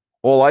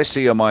 All I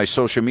see on my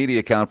social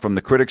media account from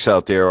the critics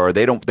out there are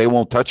they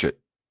won't touch it.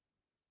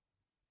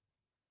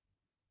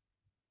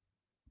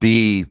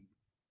 The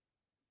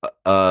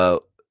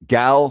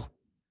gal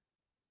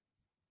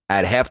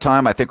at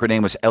halftime, I think her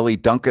name was Ellie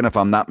Duncan, if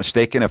I'm not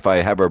mistaken. If I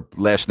have her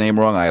last name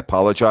wrong, I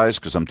apologize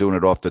because I'm doing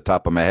it off the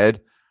top of my head.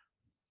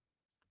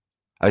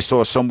 I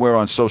saw somewhere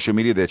on social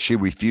media that she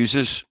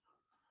refuses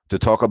to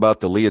talk about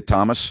the Leah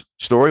Thomas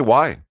story.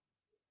 Why?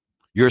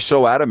 You're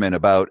so adamant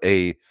about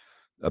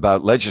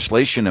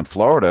legislation in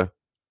Florida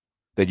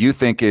that you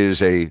think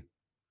is if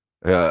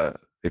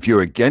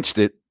you're against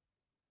it,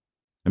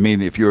 I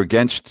mean, if you're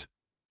against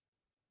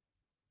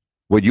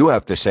what you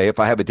have to say, if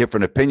I have a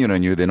different opinion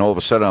on you, then all of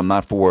a sudden I'm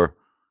not for,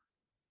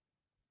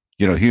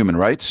 human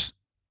rights.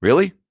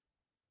 Really?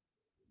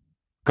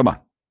 Come on.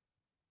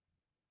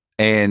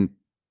 And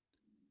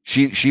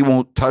she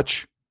won't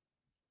touch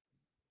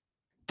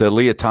the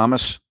Leah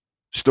Thomas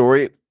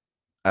story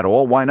at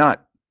all. Why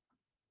not?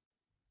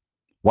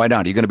 Why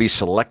not? Are you going to be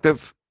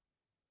selective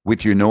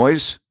with your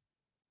noise?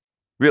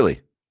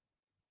 Really?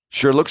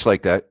 Sure looks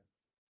like that.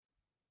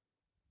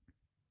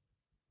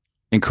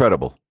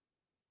 Incredible.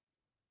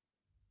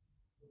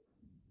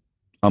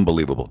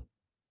 Unbelievable.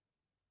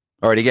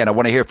 All right, again, I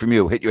want to hear from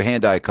you. Hit your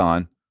hand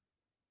icon.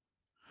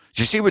 Did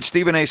you see what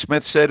Stephen A.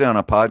 Smith said on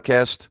a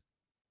podcast?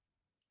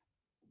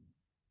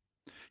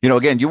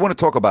 Again, you want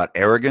to talk about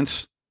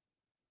arrogance?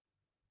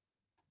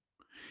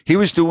 He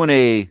was doing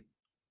a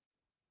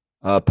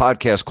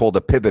podcast called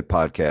the Pivot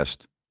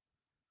Podcast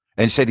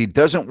and said he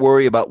doesn't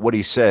worry about what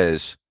he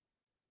says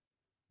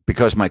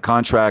because my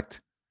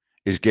contract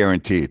is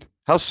guaranteed.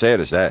 How sad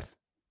is that?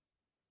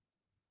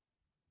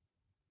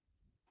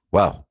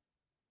 Wow.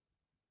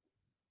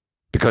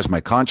 Because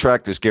my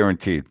contract is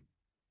guaranteed.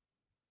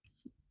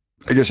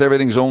 I guess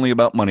everything's only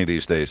about money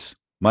these days.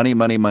 Money,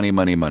 money, money,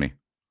 money, money.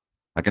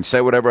 I can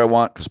say whatever I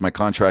want because my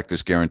contract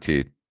is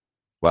guaranteed.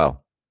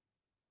 Wow.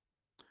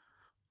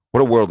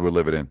 What a world we're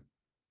living in.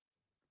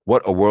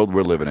 What a world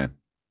we're living in.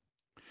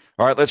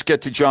 All right, let's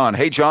get to John.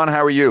 Hey, John,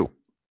 how are you?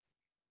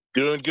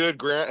 Doing good,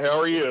 Grant. How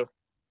are you?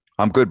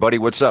 I'm good, buddy.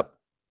 What's up?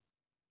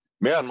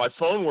 Man, my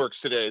phone works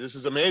today. This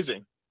is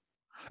amazing.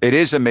 It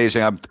is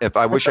amazing.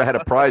 I wish I had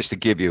a prize to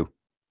give you.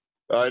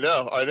 I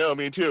know.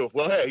 Me too.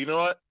 Well, hey, you know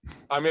what?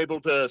 I'm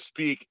able to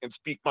speak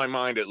my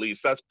mind at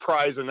least. That's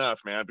prize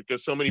enough, man,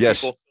 because so many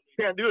people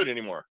can't do it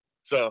anymore.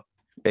 So,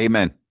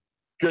 amen.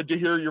 Good to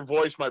hear your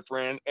voice, my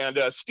friend. And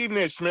Stephen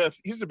A. Smith,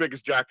 he's the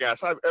biggest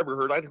jackass I've ever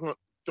heard. I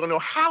don't know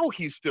how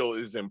he still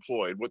is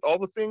employed with all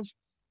the things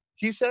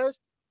he says.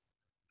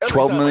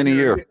 $12 million a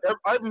year.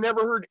 I've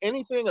never heard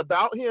anything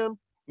about him.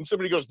 And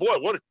somebody goes, boy,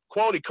 what a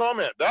quality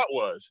comment that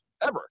was,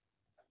 ever.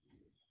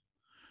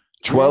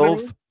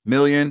 $12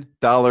 million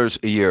a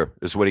year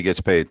is what he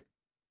gets paid.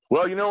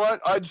 Well, you know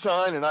what? I'd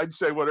sign and I'd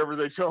say whatever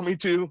they tell me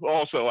to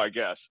also, I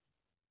guess.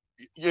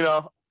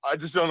 I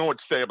just don't know what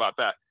to say about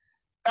that.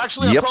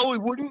 Actually, I probably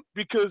wouldn't,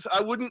 because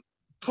I wouldn't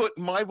put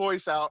my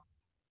voice out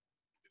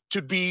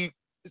to be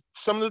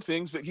some of the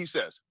things that he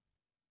says.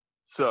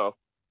 So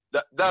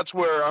that's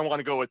where I want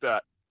to go with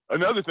that.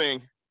 Another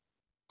thing,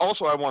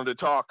 also I wanted to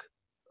talk,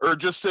 or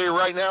just say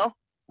right now,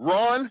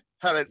 Ron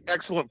had an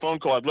excellent phone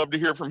call. I'd love to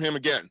hear from him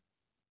again.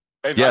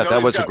 And yeah,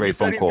 that was a great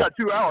phone call. He's got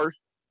 2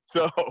 hours,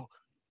 so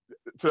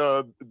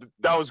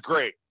that was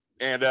great.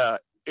 And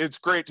it's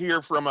great to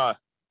hear from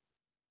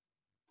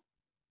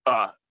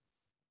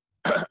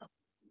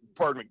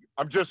pardon me.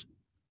 I'm just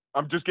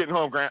getting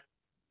home, Grant,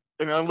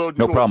 and unloading.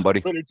 No problem, buddy.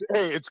 But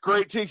it's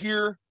great to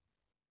hear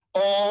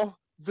all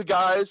the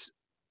guys,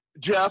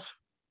 Jeff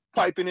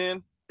piping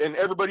in, and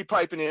everybody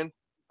piping in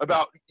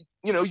about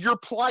your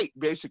plight,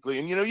 basically.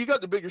 And you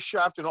got the biggest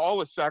shaft in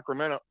all of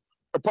Sacramento.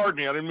 Pardon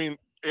me, I didn't mean.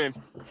 And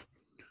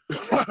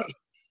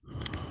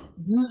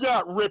you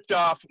got ripped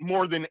off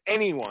more than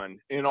anyone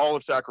in all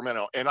of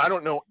Sacramento, and I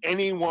don't know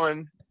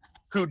anyone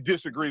who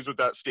disagrees with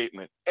that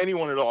statement.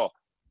 Anyone at all.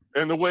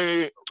 And the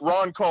way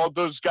Ron called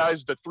those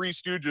guys the Three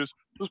Stooges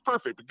was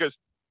perfect, because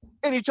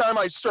anytime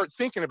I start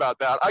thinking about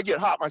that, I get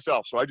hot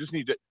myself. So I just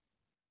need to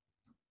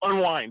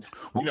unwind,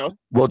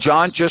 Well,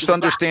 John, just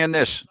understand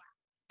this.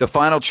 The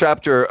final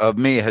chapter of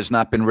me has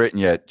not been written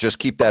yet. Just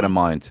keep that in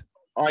mind.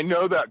 I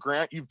know that,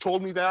 Grant. You've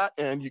told me that,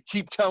 and you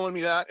keep telling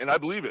me that, and I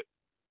believe it.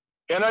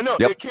 And I know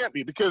it can't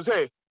be, because,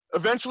 hey,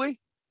 eventually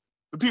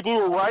the people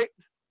who are right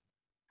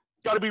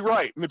got to be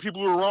right, and the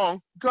people who are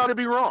wrong got to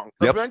be wrong.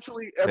 Yep.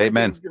 Eventually,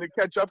 everything's going to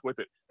catch up with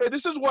it. Hey,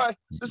 this is why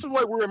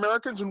we're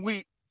Americans, and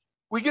we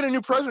get a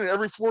new president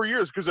every 4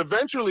 years, because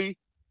eventually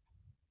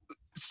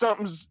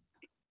something's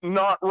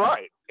not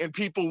right, and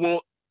people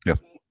will Yep.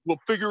 We'll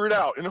figure it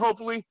out, and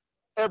hopefully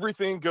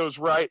everything goes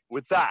right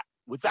with that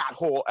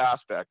whole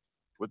aspect,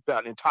 with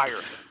that entire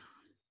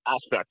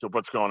aspect of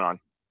what's going on.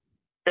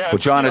 And, well,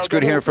 John, it's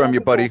good hearing from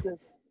you, buddy.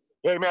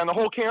 Hey, man, the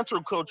whole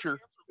cancel culture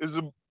is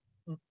the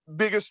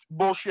biggest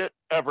bullshit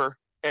ever.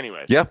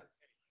 Anyways. Yep.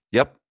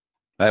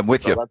 I'm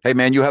with you. Hey,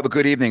 man, you have a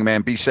good evening,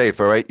 man. Be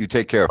safe. All right. You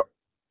take care.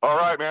 All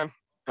right, man.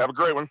 Have a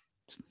great one.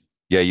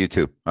 Yeah, you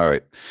too. All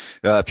right.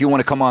 If you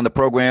want to come on the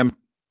program,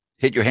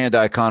 hit your hand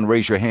icon,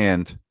 raise your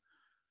hand.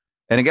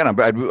 And again,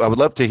 I would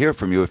love to hear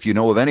from you if you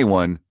know of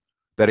anyone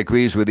that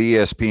agrees with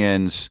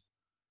ESPN's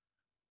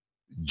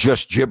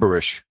just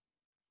gibberish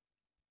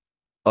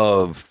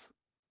of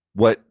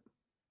what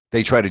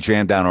they try to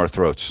jam down our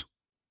throats.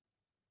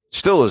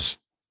 Still is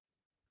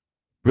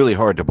really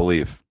hard to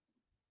believe.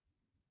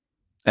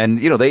 And,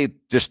 they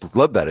just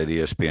love that at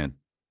ESPN.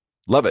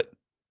 Love it.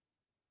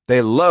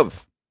 They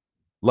love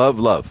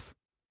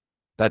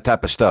that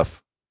type of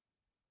stuff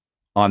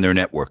on their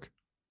network.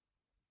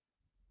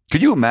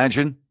 Could you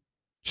imagine?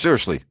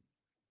 Seriously.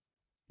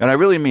 And I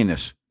really mean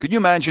this. Could you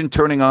imagine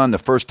turning on the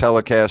first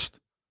telecast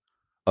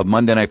of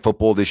Monday Night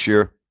Football this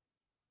year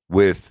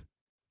with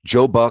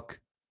Joe Buck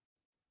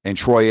and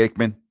Troy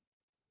Aikman?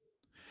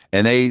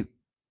 And they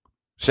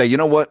say, you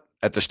know what?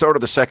 At the start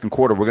of the second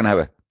quarter, we're going to have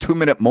a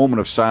 2-minute moment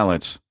of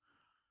silence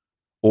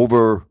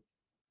over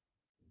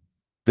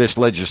this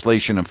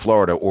legislation in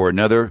Florida or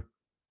another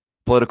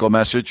political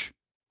message.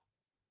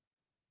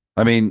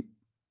 I mean,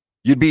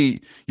 you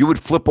would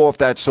flip off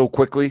that so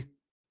quickly.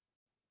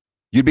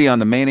 You'd be on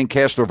the Manning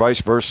cast or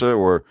vice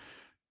versa,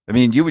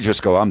 you would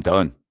just go, I'm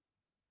done.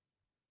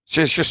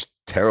 It's just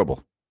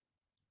terrible.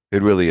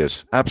 It really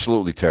is.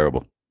 Absolutely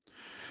terrible.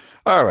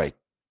 All right.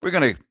 We're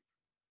going to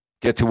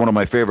get to one of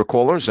my favorite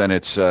callers, and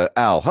it's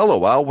Al.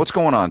 Hello, Al. What's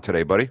going on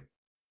today, buddy?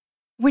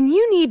 When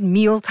you need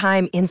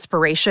mealtime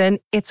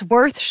inspiration, it's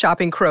worth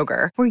shopping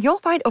Kroger, where you'll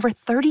find over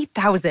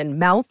 30,000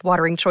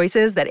 mouth-watering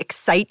choices that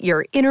excite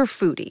your inner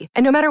foodie.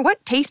 And no matter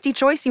what tasty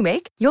choice you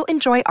make, you'll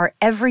enjoy our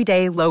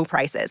everyday low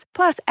prices,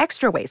 plus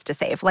extra ways to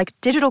save, like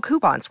digital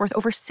coupons worth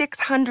over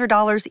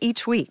 $600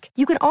 each week.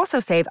 You can also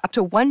save up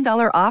to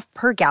 $1 off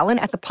per gallon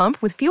at the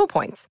pump with fuel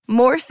points.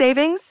 More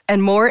savings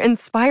and more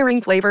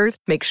inspiring flavors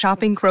make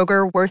shopping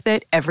Kroger worth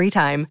it every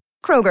time.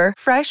 Kroger,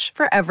 fresh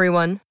for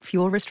everyone.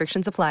 Fuel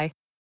restrictions apply.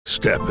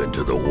 Step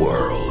into the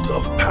world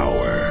of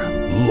power,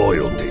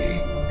 loyalty,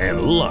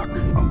 and luck.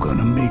 I'm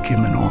gonna make him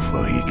an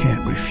offer he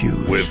can't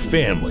refuse. With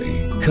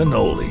family,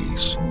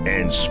 cannolis,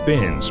 and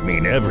spins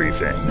mean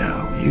everything.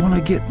 Now, you wanna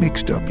get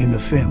mixed up in the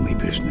family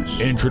business.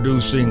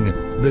 Introducing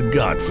The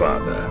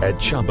Godfather at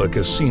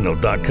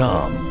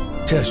ChumbaCasino.com.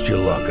 Test your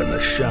luck in the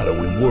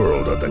shadowy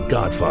world of The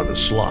Godfather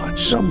slot.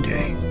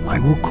 Someday, I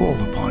will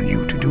call upon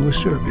you to do a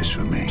service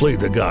for me. Play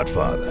The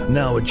Godfather,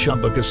 now at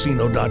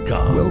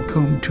ChumbaCasino.com.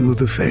 Welcome to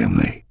the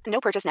family. No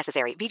purchase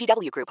necessary.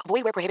 VGW Group.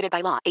 Void where prohibited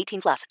by law.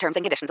 18+. Terms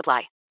and conditions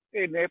apply.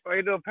 Hey, Nate. How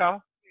you doing,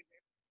 pal?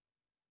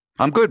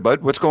 I'm good,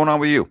 bud. What's going on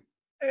with you?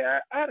 Hey,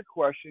 I had a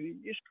question.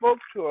 You spoke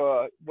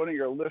to one of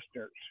your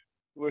listeners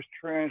who was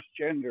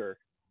transgender.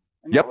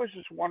 And yep. I was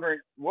just wondering,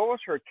 what was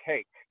her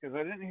take? Because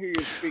I didn't hear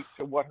you speak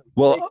to what her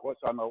take was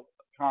on the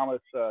Thomas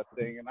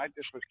thing, and I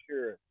just was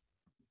curious.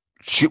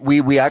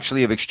 We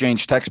actually have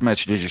exchanged text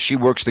messages. She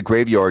works the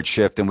graveyard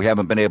shift, and we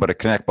haven't been able to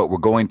connect, but we're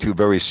going to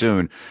very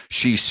soon.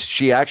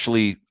 She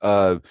actually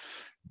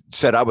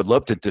said, I would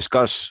love to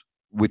discuss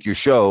with your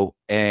show,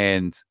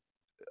 and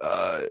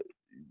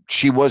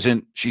she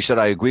said,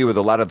 I agree with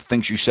a lot of the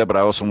things you said, but I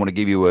also want to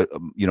give you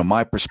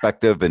my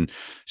perspective. And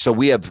so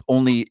we have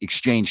only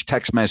exchanged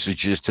text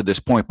messages to this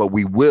point, but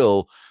we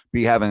will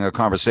be having a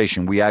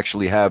conversation. We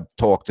actually have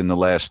talked in the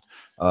last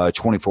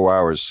 24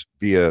 hours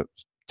via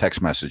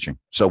text messaging.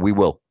 So we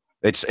will.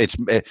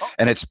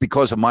 And it's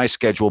because of my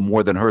schedule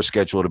more than her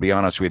schedule, to be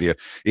honest with you.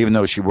 Even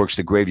though she works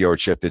the graveyard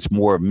shift, it's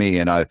more of me.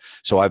 And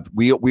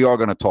we are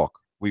going to talk.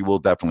 We will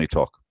definitely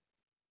talk.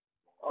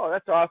 Oh,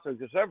 that's awesome.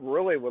 Because I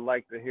really would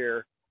like to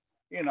hear,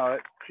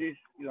 she's,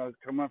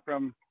 coming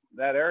from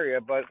that area.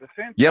 But at the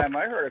same time,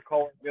 I heard a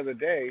caller the other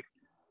day.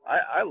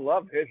 I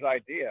love his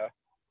idea.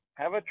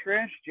 Have a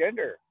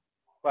transgender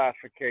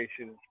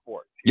classification in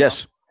sports.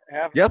 Yes.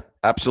 Yep.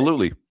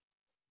 Absolutely.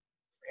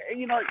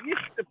 And,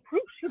 the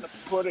proof's in the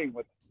pudding.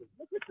 Look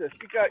at this.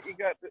 You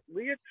got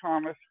Leah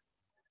Thomas.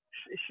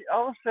 She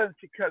all of a sudden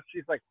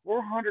she's like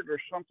 400 or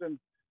something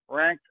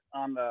ranked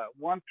on the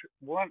one,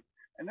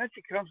 and then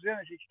she comes in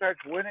and she starts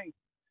winning.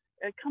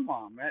 Hey, come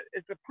on, man!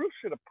 It's the proof's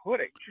in the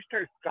pudding. She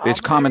starts dominating.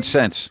 It's common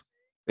sense.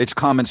 It's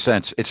common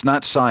sense. It's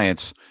not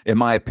science, in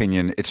my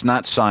opinion. It's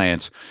not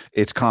science.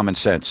 It's common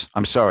sense.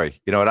 I'm sorry.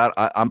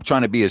 I'm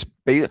trying to be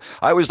I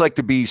always like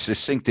to be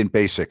succinct and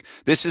basic.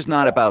 This is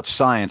not about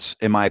science,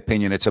 in my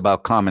opinion. It's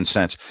about common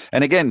sense.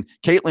 And again,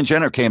 Caitlyn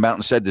Jenner came out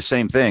and said the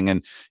same thing.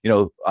 And,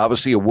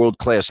 obviously a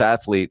world-class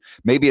athlete,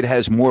 maybe it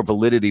has more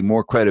validity,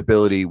 more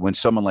credibility when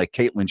someone like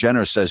Caitlyn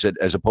Jenner says it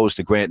as opposed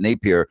to Grant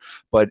Napier.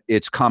 But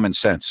it's common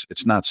sense.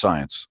 It's not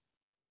science.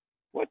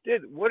 What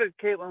did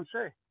Caitlyn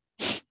say?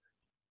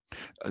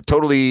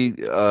 Totally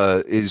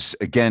is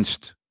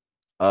against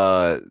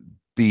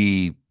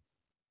the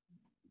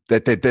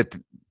that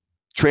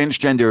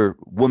transgender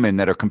women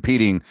that are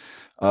competing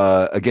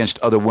against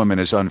other women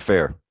is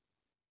unfair.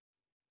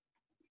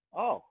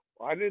 Oh,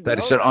 I didn't That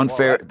know it's an that.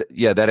 unfair,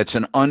 that it's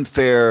an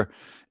unfair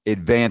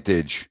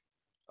advantage,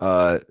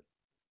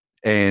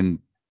 and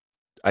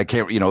I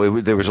can't,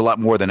 there was a lot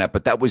more than that,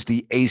 but that was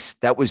the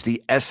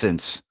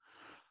essence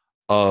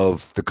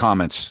of the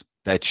comments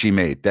that she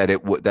made, that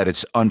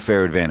it's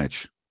unfair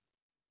advantage.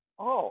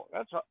 Oh,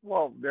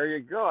 well. There you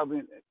go. I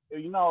mean,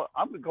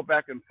 I'm gonna go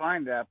back and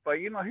find that. But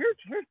here's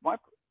my.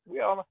 You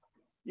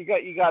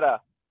got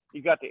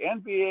the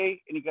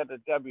NBA and you got the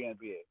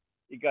WNBA.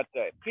 You got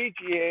the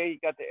PGA. You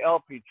got the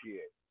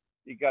LPGA.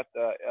 You got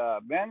the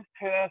men's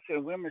tennis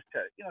and women's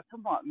tennis.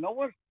 Come on. No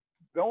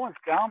one's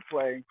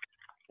downplaying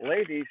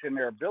ladies and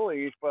their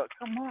abilities, but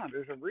come on.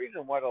 There's a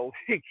reason why the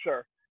leagues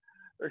are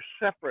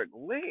separate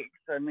leagues.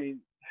 I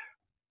mean.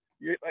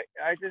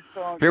 I just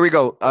don't. Here we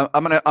go.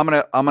 I'm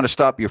gonna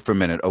stop you for a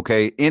minute,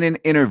 okay? In an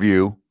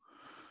interview,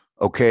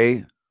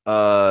 okay,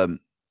 I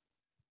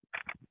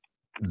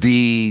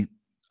believe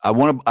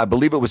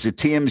it was a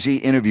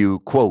TMZ interview.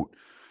 Quote,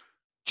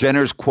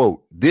 Jenner's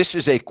quote: "This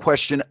is a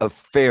question of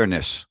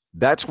fairness.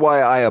 That's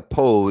why I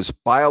oppose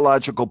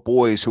biological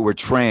boys who are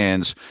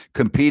trans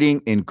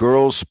competing in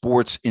girls'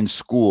 sports in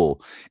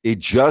school. It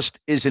just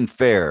isn't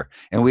fair,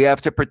 and we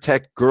have to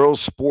protect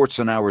girls' sports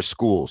in our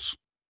schools."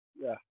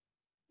 Yeah.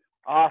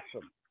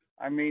 Awesome.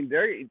 I mean,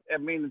 it's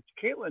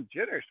Caitlyn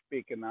Jenner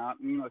speaking out.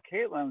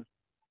 Caitlyn's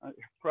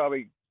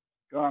probably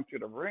gone through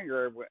the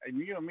ringer. And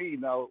you and me,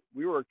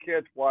 we were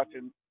kids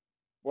watching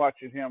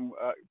him,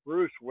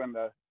 Bruce, win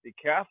the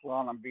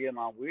decathlon and being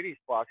on Wheaties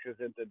boxes,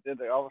 and then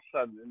all of a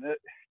sudden,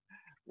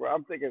 where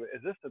I'm thinking,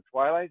 is this the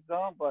Twilight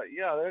Zone? But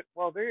yeah,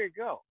 there you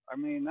go. I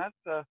mean,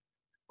 that's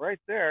right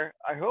there.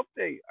 I hope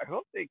they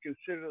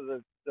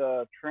consider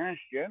the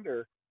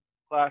transgender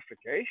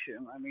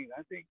classification. I mean,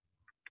 I think.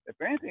 If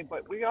anything,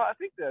 but I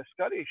think the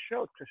studies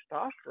show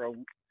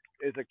testosterone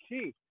is a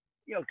key.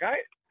 Some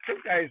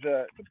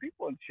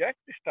people inject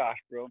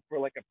testosterone for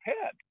like a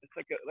pad. It's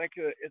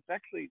it's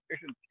actually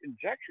there's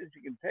injections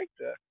you can take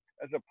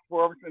as a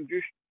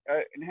performance-induced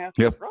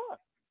enhancement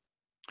product.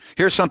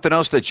 Here's something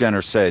else that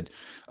Jenner said.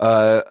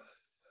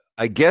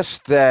 I guess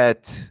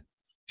that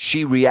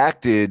she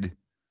reacted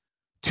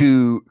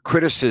to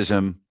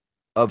criticism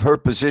of her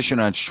position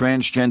on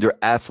transgender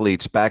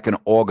athletes back in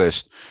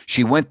August.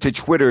 She went to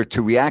Twitter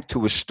to react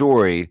to a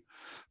story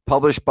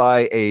published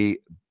by a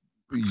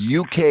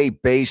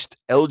UK-based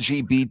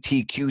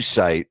LGBTQ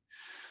site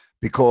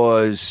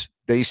because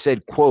they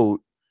said,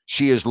 quote,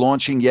 "She is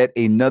launching yet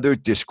another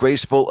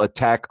disgraceful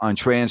attack on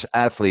trans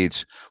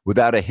athletes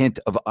without a hint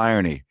of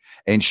irony."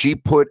 And she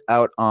put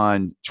out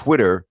on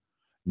Twitter,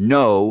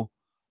 "No,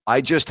 I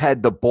just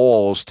had the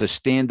balls to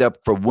stand up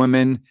for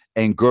women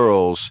and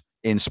girls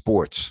in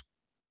sports."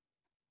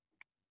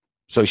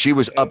 So she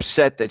was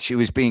upset that she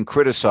was being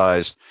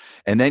criticized.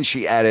 And then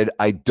she added,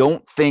 "I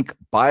don't think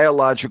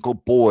biological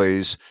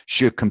boys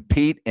should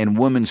compete in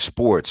women's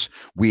sports.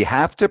 We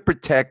have to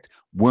protect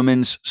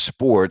women's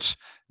sports.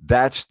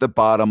 That's the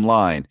bottom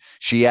line."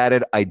 She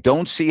added, "I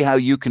don't see how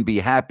you can be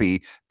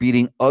happy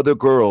beating other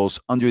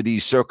girls under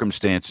these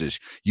circumstances.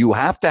 You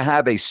have to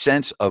have a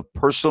sense of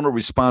personal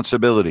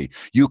responsibility.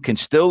 You can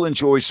still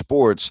enjoy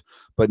sports,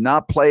 but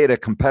not play at a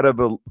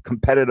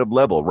competitive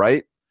level,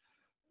 right?"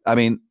 I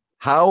mean,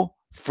 how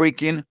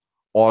freaking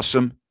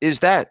awesome is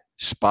that?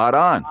 Spot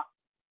on.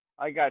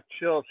 I got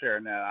chills here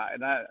now,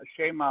 and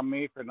shame on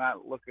me for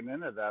not looking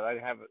into that.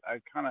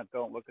 I kind of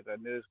don't look at the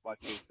news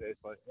much these days,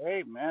 but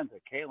hey, man, to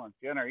Caitlyn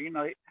Jenner,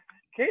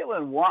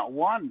 Caitlyn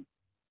won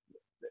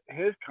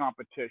his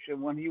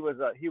competition when he was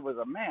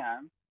a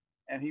man,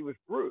 and he was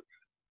Bruce.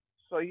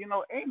 So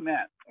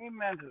amen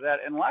to that.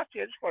 And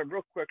lastly, I just want to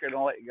real quick, and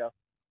I'll let you go.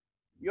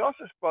 You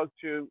also spoke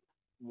to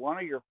one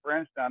of your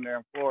friends down there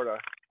in Florida.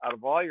 Out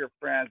of all your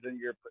friends and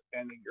your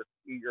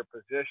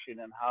position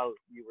and how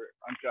you were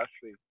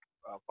unjustly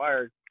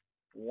fired,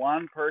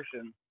 one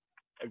person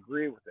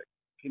agreed with it.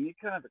 Can you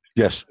kind of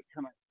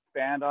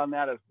expand on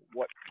that as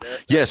what?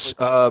 Yes,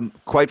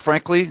 quite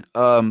frankly,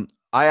 I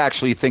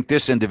actually think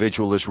this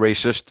individual is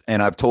racist,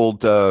 and I've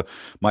told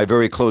my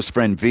very close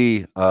friend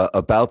V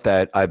about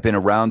that. I've been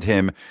around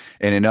him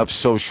in enough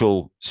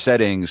social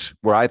settings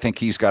where I think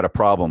he's got a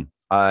problem.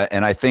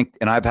 And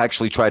I've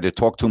actually tried to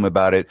talk to him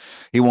about it.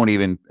 He won't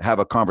even have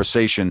a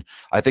conversation.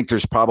 I think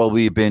there's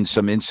probably been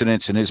some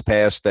incidents in his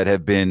past that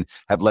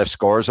have left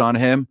scars on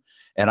him.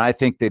 And I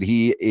think that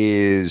he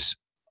is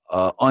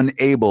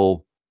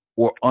unable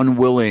or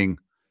unwilling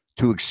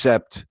to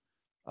accept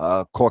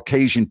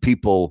Caucasian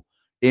people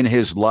in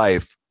his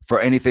life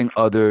for anything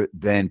other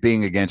than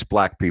being against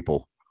black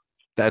people.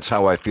 That's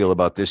how I feel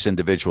about this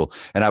individual.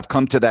 And I've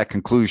come to that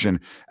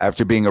conclusion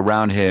after being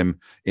around him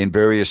in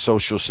various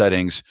social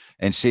settings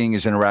and seeing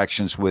his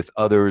interactions with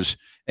others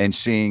and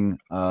seeing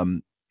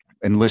and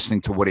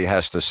listening to what he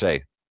has to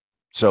say.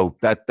 So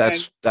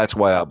that's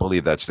why I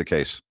believe that's the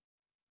case.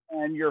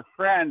 And your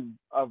friend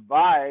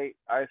Vi,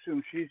 I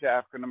assume she's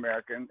African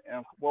American.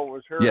 And what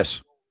was her?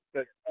 Yes.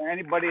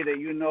 anybody that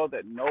you know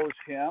that knows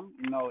him,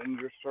 in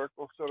your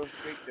circle, so to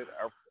speak, that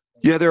are?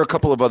 Yeah, there are a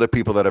couple of other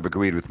people that have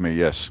agreed with me.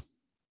 Yes.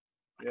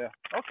 Yeah.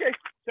 Okay.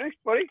 Thanks,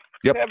 buddy.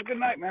 Yep. Have a good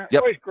night, man.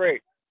 Yep. Always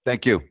great.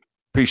 Thank you.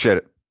 Appreciate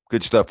it.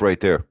 Good stuff right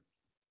there.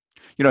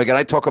 Again,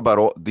 I talk about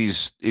all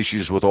these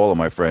issues with all of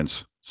my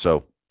friends.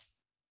 So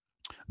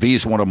V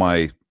is one of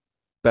my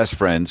best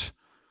friends,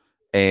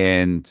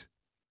 and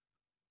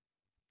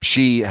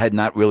she had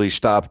not really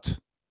stopped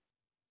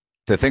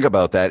to think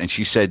about that. And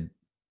she said,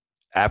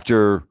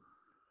 after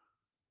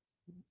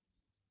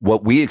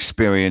what we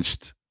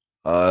experienced,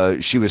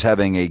 she was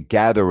having a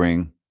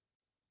gathering.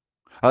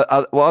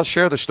 I'll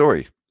share the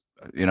story.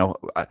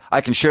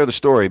 I can share the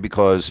story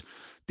because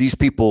these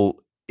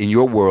people in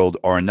your world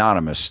are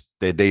anonymous.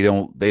 They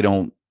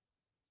don't.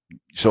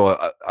 So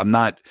I'm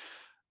not.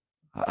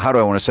 How do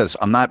I want to say this?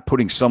 I'm not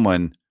putting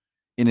someone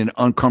in an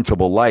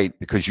uncomfortable light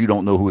because you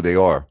don't know who they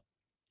are.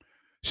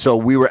 So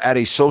we were at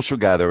a social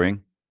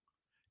gathering,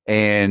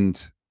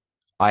 and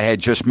I had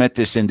just met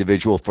this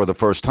individual for the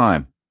first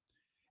time,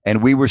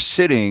 and we were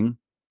sitting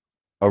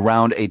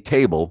around a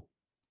table.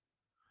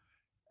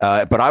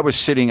 But I was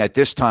sitting at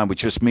this time with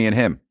just me and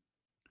him.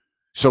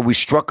 So we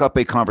struck up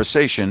a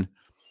conversation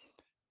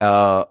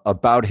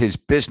about his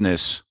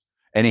business,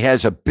 and he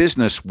has a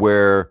business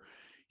where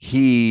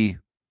he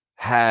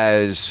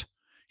has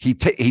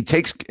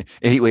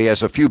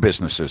a few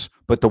businesses,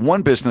 but the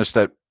one business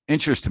that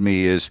interested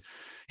me is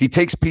he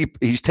takes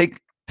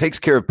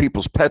care of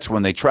people's pets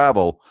when they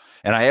travel.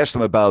 And I asked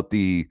him about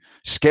the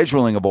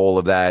scheduling of all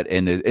of that,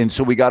 and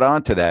so we got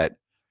onto that,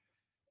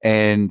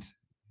 and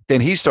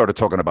then he started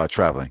talking about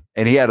traveling,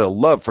 and he had a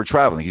love for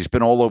traveling. He's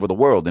been all over the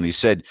world, and he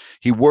said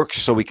he works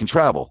so he can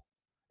travel.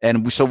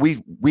 And so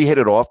we hit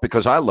it off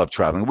because I love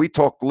traveling. We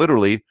talked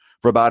literally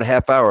for about a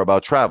half hour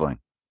about traveling.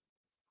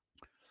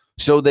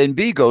 So then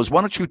V goes,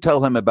 "Why don't you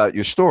tell him about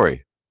your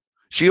story?"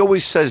 She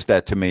always says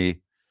that to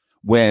me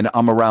when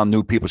I'm around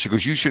new people. She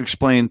goes, "You should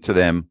explain to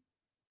them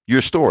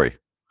your story."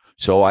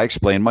 So I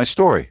explained my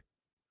story,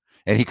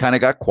 and he kind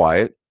of got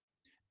quiet.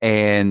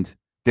 And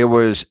there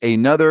was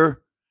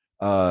another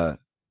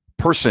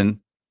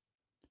person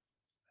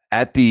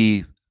at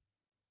the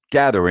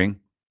gathering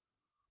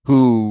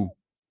who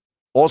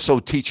also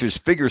teaches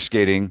figure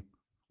skating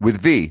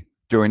with V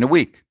during the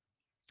week.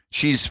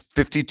 She's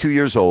 52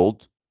 years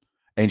old,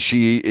 and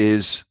she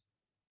is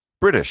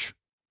British.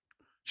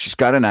 She's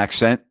got an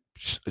accent.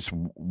 It's a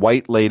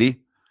white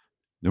lady.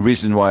 The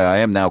reason why I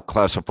am now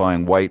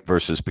classifying white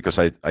versus because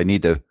I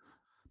need to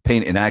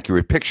paint an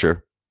accurate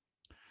picture.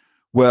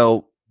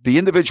 Well, the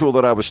individual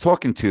that I was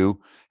talking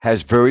to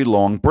has very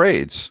long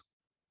braids.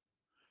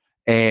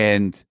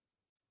 And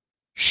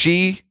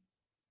she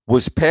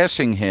was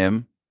passing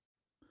him,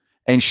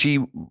 and she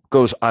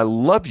goes, "I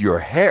love your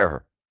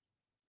hair."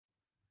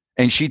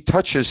 And she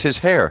touches his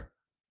hair.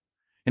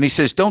 And he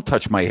says, "Don't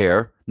touch my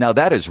hair. Now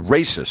that is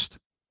racist."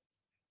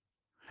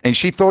 And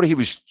she thought he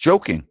was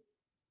joking.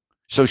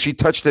 So she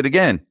touched it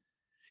again.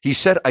 He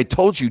said, "I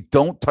told you,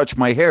 don't touch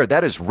my hair.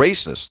 That is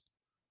racist."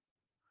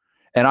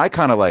 And I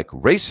kind of like,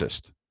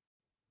 racist.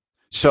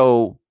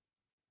 So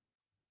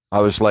I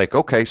was like,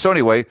 okay. So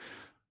anyway,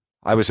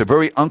 I was a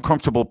very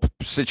uncomfortable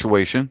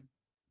situation.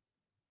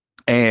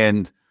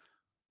 And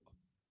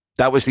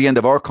that was the end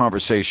of our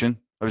conversation.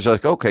 I was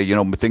like, okay,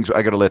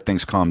 I got to let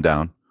things calm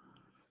down.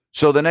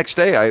 So the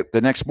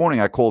next morning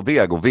I called V.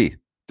 I go, "V,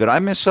 did I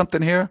miss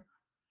something here?"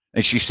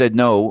 And she said,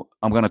 "No,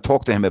 I'm going to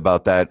talk to him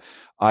about that.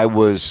 I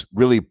was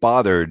really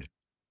bothered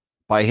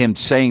by him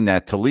saying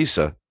that to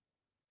Lisa."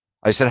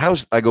 I said,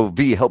 I go,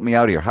 "V, help me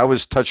out here. How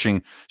is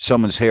touching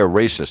someone's hair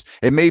racist?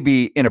 It may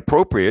be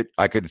inappropriate.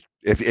 I could,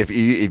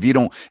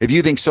 if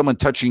you think someone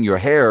touching your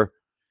hair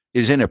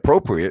is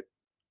inappropriate,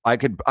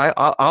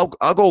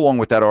 I'll go along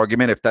with that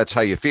argument if that's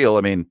how you feel.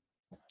 I mean,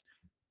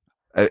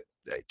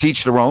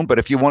 teach their own, but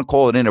if you want to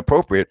call it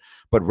inappropriate,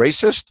 but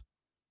racist."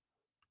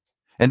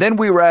 And then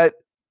we were at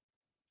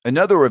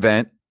another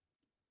event,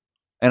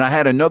 and I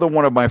had another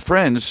one of my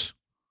friends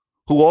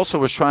who also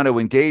was trying to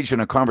engage in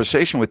a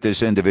conversation with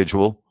this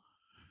individual,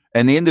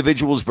 and the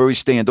individual was very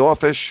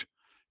standoffish,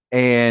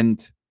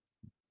 and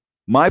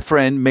my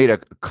friend made a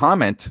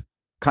comment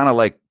kind of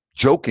like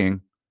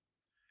joking,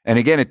 and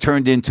again it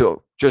turned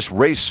into just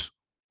race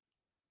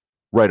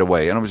right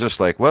away. And I was just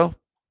like, well,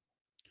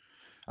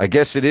 I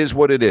guess it is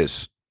what it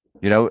is.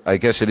 I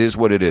guess it is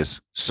what it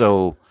is.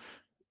 So,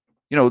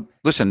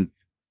 listen,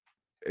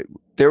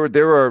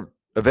 there are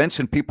events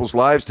in people's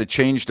lives that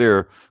change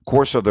their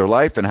course of their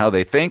life and how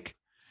they think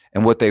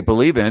and what they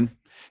believe in.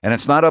 And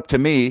it's not up to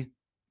me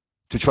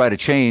to try to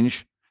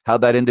change how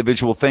that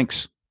individual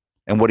thinks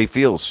and what he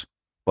feels.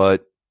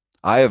 But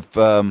I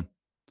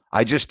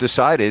just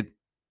decided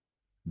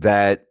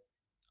that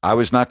I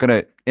was not going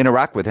to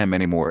interact with him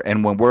anymore.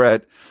 And when we're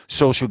at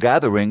social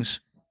gatherings,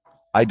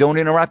 I don't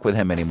interact with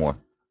him anymore.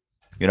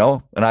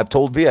 And I've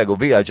told V, I go,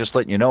 "V, I just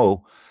let you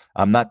know,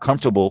 I'm not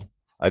comfortable."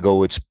 I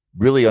go, "It's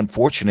really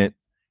unfortunate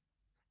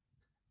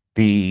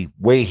the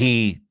way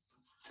he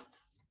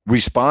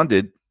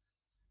responded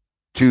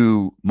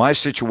to my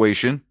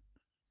situation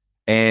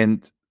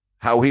and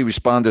how he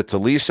responded to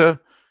Lisa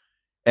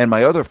and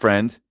my other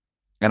friend,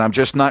 and I'm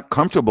just not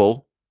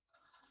comfortable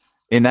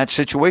in that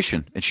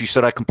situation. And she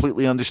said, I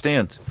completely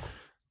understand.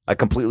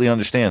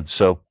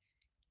 So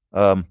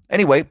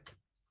anyway,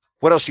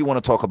 what else do you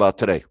want to talk about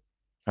today?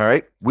 All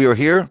right, we are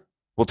here.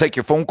 We'll take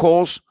your phone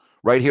calls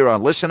right here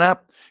on Listen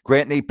App.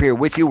 Grant Napier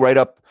with you right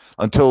up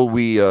until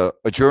we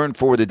adjourn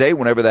for the day,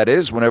 whenever that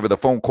is, whenever the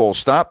phone calls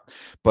stop.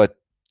 But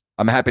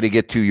I'm happy to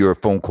get to your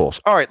phone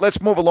calls. All right,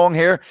 let's move along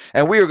here,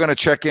 and we are going to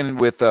check in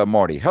with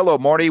Marty. Hello,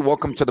 Marty.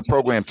 Welcome to the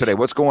program today.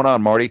 What's going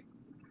on, Marty?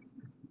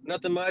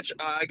 Nothing much.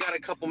 I got a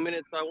couple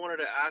minutes. I wanted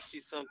to ask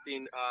you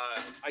something.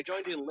 I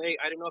joined in late.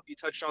 I don't know if you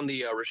touched on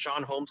the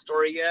Richaun Holmes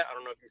story yet. I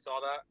don't know if you saw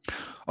that.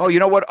 Oh, you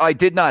know what? I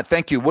did not.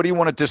 Thank you. What do you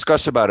want to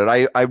discuss about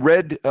it? I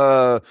read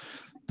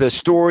the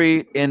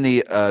story in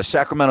the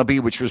Sacramento Bee,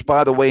 which was,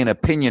 by the way, an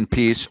opinion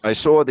piece. I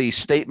saw the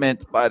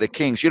statement by the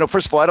Kings.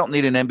 First of all, I don't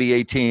need an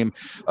NBA team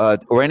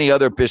or any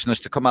other business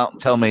to come out and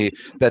tell me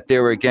that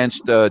they're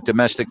against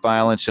domestic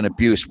violence and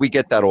abuse. We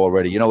get that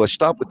already.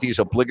 Stop with these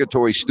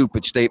obligatory,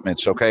 stupid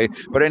statements, okay?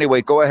 But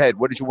anyway, go ahead.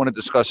 What did you want to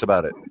discuss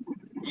about it?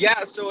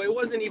 Yeah, so it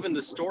wasn't even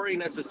the story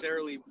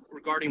necessarily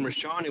regarding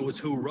Richaun. It was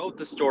who wrote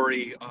the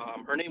story.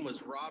 Her name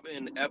was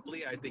Robin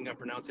Epley. I think I'm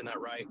pronouncing that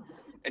right.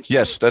 And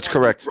yes, that's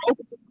correct.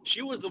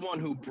 She was the one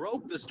who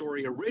broke the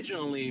story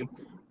originally,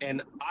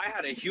 and I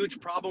had a huge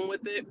problem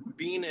with it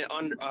being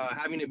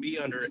having it be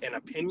under an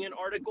opinion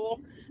article,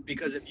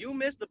 because if you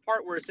miss the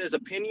part where it says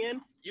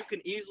opinion, you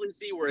can easily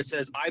see where it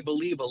says I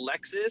believe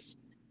Alexis.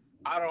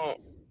 I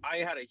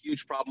had a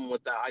huge problem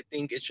with that. I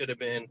think it should have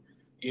been,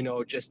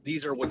 just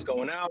these are what's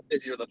going out,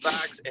 these are the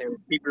facts, and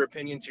keep your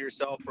opinion to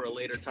yourself for a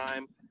later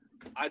time.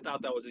 I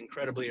thought that was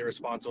incredibly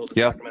irresponsible to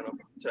Sacramento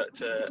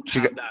to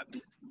have that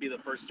be the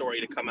first story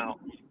to come out.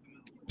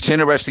 It's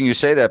interesting you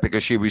say that,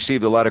 because she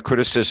received a lot of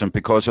criticism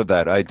because of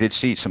that. I did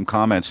see some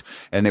comments,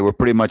 and they were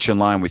pretty much in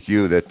line with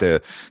you, that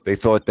they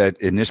thought that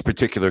in this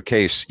particular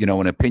case,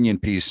 an opinion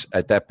piece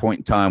at that point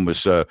in time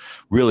was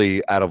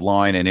really out of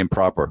line and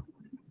improper.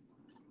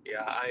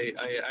 Yeah, I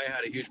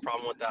had a huge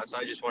problem with that, so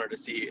I just wanted to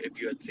see if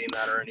you had seen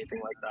that or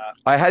anything like that.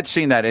 I had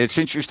seen that. It's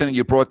interesting that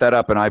you brought that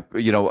up, and I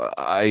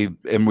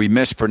am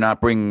remiss for not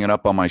bringing it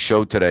up on my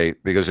show today,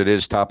 because it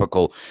is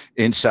topical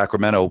in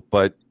Sacramento.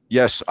 But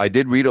yes, I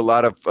did read a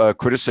lot of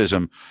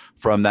criticism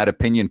from that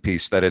opinion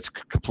piece, that it's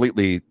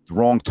completely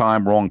wrong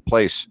time, wrong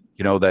place.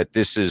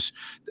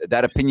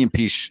 That opinion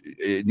piece,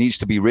 it needs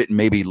to be written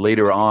maybe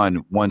later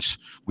on, once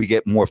we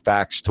get more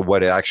facts to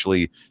what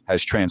actually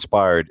has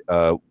transpired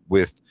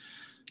with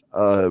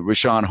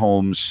Richaun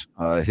Holmes,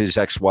 his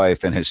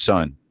ex-wife, and his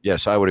son.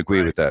 Yes, I would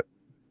agree with that.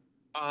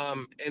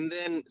 And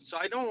then, so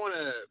I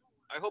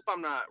hope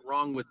I'm not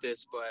wrong with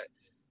this, but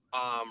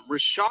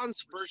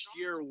Richaun's first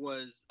year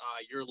was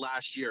your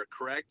last year,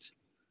 correct?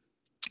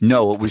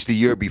 No, it was the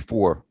year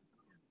before.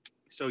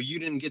 So you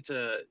didn't get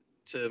to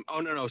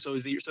oh no. So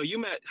have you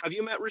met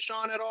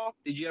Richaun at all?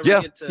 Did you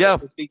ever get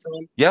to speak to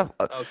him? Yeah.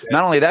 Okay.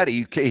 Not only that,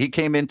 he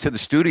came into the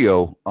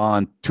studio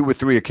on 2 or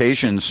 3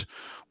 occasions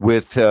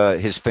with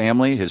his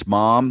family, his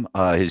mom,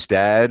 his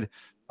dad,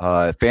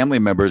 family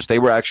members. They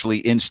were actually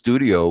in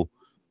studio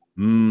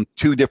 2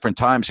 different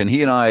times, and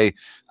he and I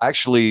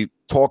actually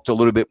talked a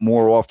little bit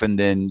more often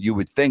than you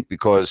would think,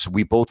 because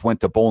we both went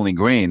to Bowling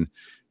Green,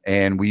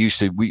 and we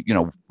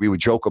would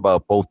joke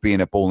about both being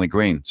at Bowling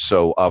Green.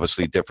 So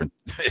obviously different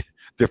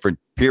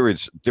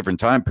periods, different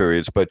time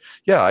periods. But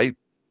I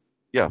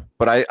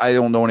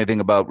don't know anything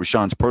about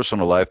Richaun's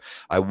personal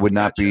life. I would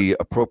not be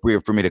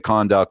appropriate for me to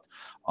conduct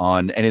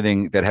on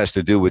anything that has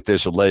to do with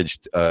this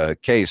alleged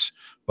case.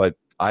 But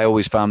I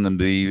always found them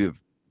to be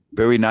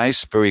very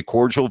nice, very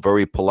cordial,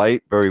 very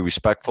polite, very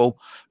respectful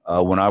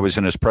when I was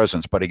in his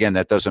presence. But again,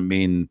 that doesn't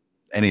mean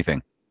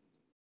anything.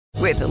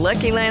 With the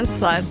Lucky Land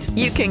Slots,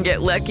 you can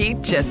get lucky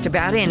just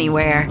about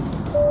anywhere.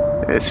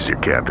 This is your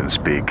captain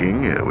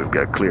speaking. We've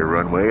got clear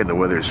runway and the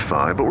weather's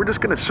fine, but we're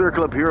just going to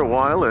circle up here a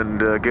while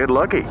and get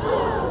lucky.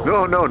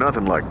 No,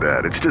 nothing like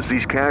that. It's just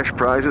these cash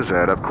prizes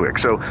add up quick.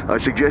 So I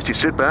suggest you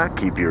sit back,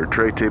 keep your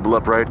tray table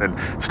upright, and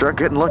start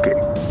getting lucky.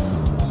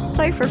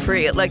 Play for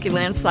free at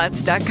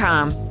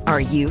LuckyLandSlots.com.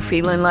 Are you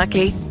feeling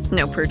lucky?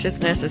 No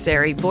purchase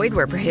necessary. Void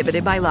where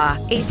prohibited by law.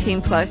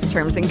 18+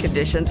 terms and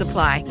conditions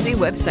apply. See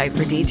website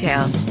for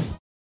details.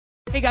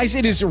 Hey guys,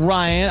 it is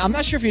Ryan. I'm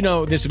not sure if you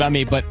know this about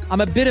me, but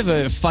I'm a bit of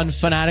a fun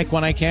fanatic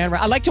when I can.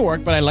 I like to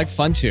work, but I like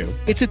fun too.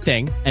 It's a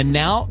thing. And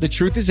now the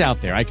truth is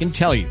out there. I can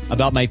tell you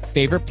about my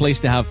favorite place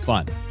to have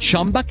fun.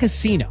 Chumba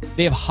Casino.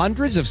 They have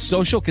hundreds of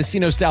social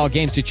casino style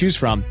games to choose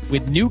from,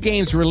 with new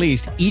games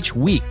released each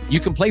week.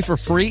 You can play for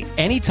free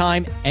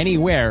anytime,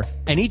 anywhere.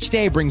 And each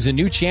day brings a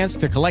new chance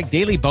to collect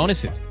daily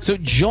bonuses. So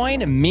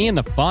join me in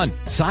the fun.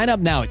 Sign up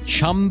now at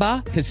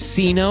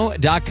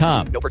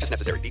ChumbaCasino.com. No purchase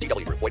necessary.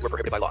 VGW Group. Void where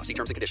prohibited by law. See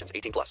terms and conditions.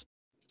 18+.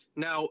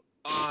 Now,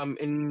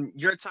 in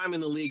your time in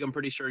the league, I'm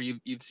pretty sure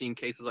you've seen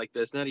cases like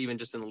this. Not even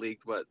just in the league,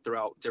 but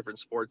throughout different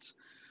sports.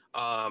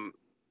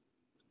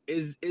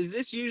 Is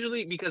this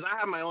usually, because I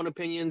have my own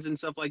opinions and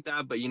stuff like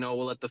that, but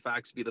we'll let the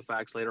facts be the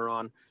facts later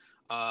on.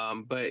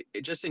 But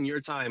just in your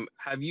time,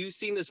 have you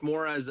seen this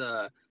more as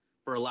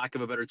for lack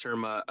of a better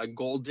term, a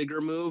gold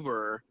digger move,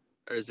 or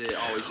is it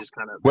always just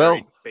kind of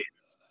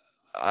based?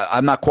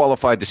 I'm not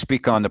qualified to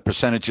speak on the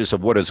percentages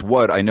of what is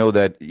what. I know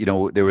that,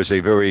 there was a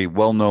very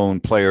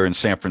well-known player in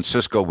San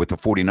Francisco with the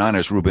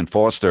 49ers, Reuben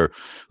Foster,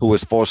 who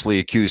was falsely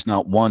accused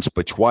not once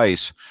but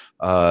twice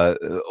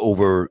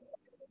over,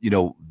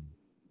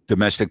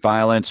 domestic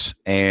violence.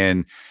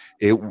 And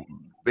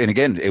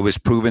again, it was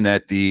proven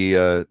that the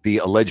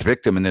alleged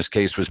victim in this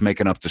case was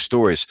making up the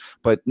stories.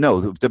 But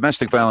no,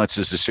 domestic violence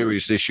is a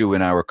serious issue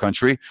in our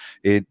country.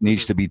 It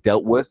needs to be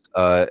dealt with.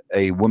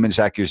 A woman's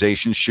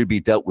accusation should be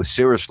dealt with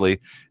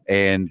seriously.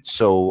 And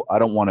so I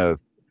don't want to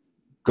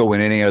go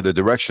in any other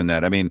direction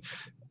than that. I mean,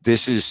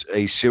 this is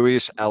a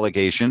serious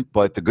allegation,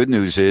 but the good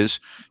news is,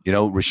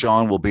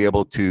 Rashawn will be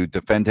able to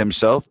defend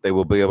himself. They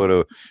will be able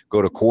to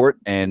go to court,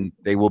 and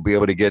they will be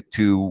able to get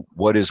to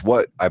what is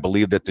what. I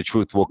believe that the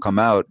truth will come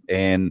out,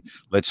 and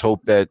let's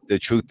hope that the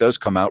truth does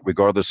come out,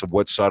 regardless of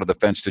what side of the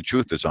fence the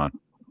truth is on.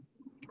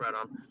 Right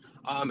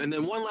on. And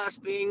then one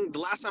last thing. The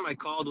last time I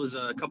called was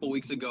a couple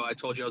weeks ago. I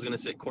told you I was going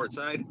to sit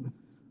courtside.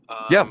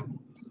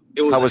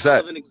 It was How was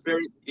that?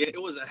 It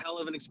was a hell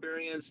of an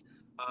experience.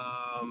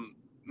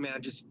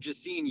 Man,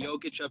 just seeing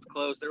Jokic up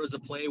close. There was a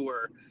play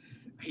where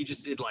he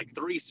just did like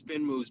 3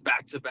 spin moves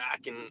back to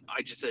back, and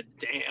I just said,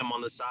 "Damn!"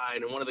 on the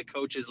side. And one of the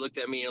coaches looked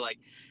at me like,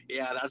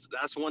 "Yeah,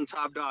 that's one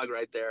top dog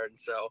right there." And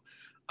so,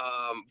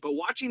 but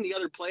watching the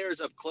other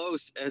players up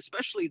close,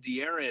 especially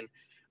De'Aaron,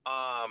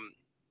 I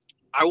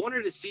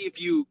wanted to see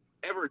if you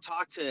ever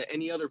talked to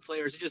any other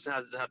players. It just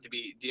doesn't have to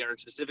be De'Aaron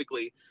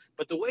specifically,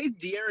 but the way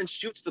De'Aaron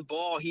shoots the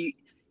ball, he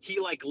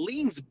like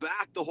leans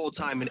back the whole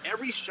time, and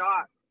every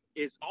shot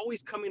is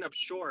always coming up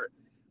short.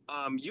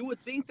 You would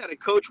think that a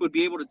coach would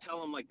be able to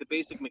tell him like the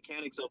basic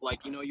mechanics of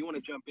like, you want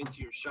to jump into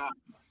your shot.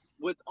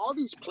 With all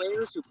these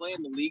players who play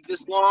in the league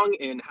this long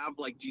and have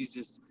like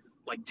Jesus,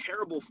 like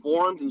terrible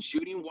forms and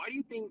shooting, why do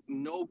you think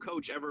no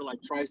coach ever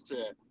like tries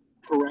to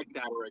correct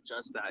that or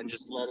adjust that and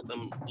just let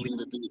them leave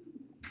it be?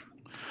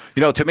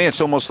 To me,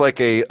 it's almost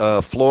like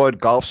a flawed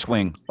golf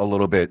swing a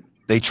little bit.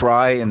 They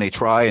try, and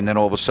then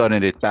all of a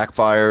sudden it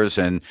backfires,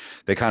 and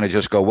they kind of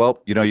just go,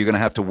 well, you're going to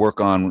have to work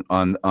on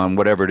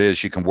whatever it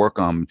is you can work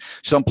on.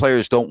 Some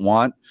players don't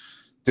want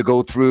to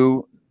go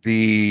through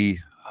the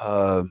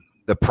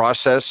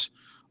process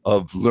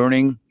of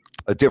learning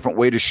a different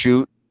way to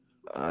shoot.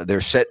 They're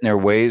set in their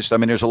ways. I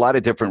mean, there's a lot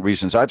of different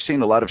reasons. I've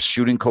seen a lot of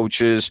shooting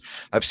coaches.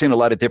 I've seen a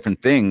lot of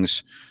different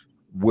things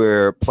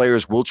where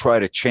players will try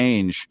to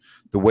change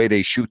the way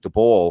they shoot the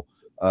ball.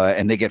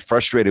 And they get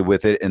frustrated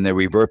with it, and they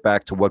revert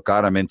back to what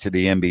got them into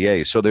the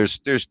NBA. So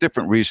there's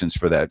different reasons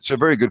for that. It's a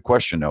very good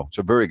question, though. It's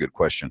a very good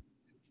question.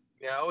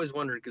 Yeah, I always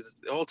wondered, because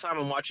the whole time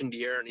I'm watching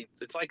De'Aaron,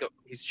 it's like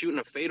he's shooting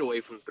a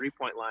fadeaway from the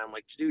 3-point line. I'm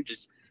like, dude,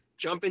 just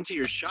jump into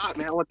your shot,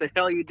 man. What the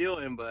hell are you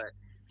doing? But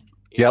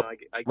yep.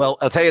 Well,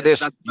 I'll tell you this.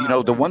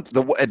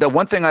 The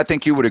one thing I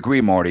think you would agree,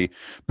 Marty,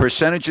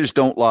 percentages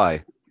don't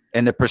lie,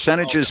 and the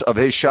percentages of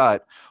his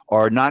shot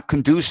are not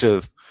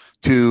conducive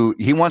to,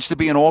 he wants to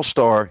be an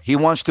all-star. He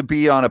wants to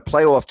be on a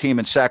playoff team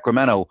in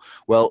Sacramento.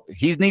 Well,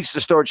 he needs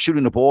to start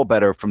shooting the ball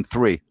better from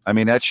 3. I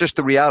mean, that's just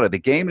the reality. The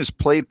game is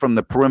played from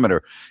the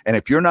perimeter. And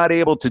if you're not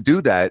able to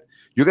do that,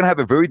 you're going to have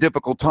a very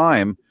difficult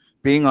time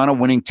being on a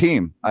winning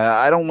team.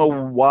 I don't know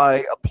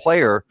why a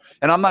player,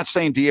 and I'm not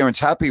saying De'Aaron's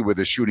happy with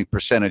his shooting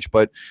percentage,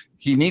 but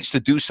he needs to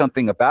do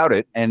something about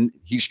it. And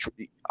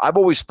I've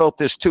always felt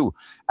this too.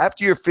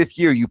 After your 5th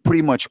year, you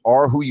pretty much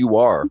are who you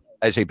are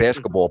as a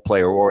basketball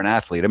player or an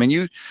athlete. I mean,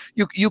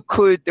 you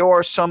could, there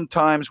are some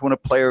times when a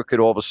player could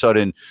all of a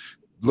sudden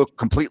look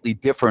completely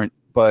different,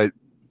 but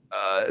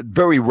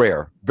very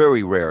rare,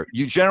 very rare.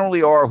 You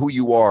generally are who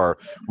you are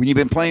when you've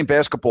been playing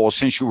basketball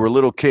since you were a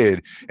little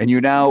kid, and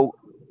you're now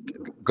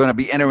going to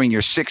be entering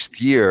your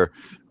 6th year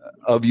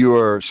of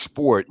your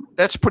sport.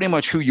 That's pretty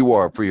much who you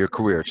are for your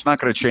career. It's not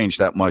going to change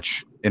that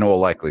much in all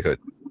likelihood.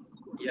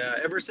 Yeah,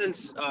 ever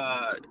since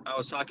I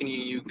was talking to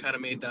you, you kind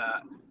of made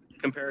that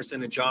comparison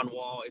to John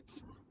Wall.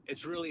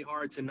 It's really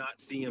hard to not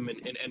see him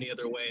in any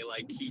other way.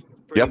 Like, he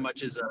pretty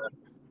much is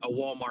a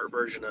Walmart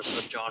version of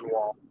John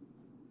Wall.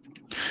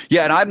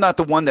 Yeah, and I'm not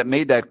the one that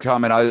made that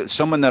comment.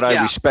 Someone that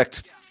I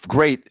respect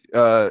great.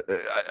 I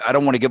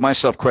don't want to give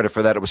myself credit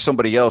for that. It was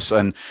somebody else,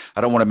 and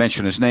I don't want to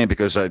mention his name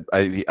because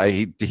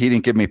he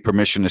didn't give me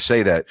permission to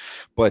say that.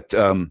 But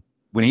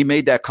when he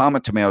made that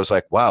comment to me, I was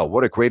like, wow,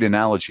 what a great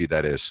analogy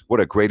that is. What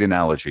a great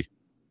analogy.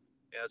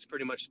 Yeah, it's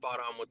pretty much spot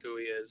on with who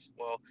he is.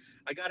 Well,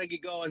 I got to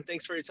get going.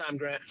 Thanks for your time,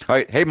 Grant. All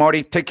right. Hey,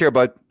 Marty, take care,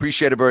 bud.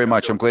 Appreciate it very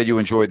much. I'm glad you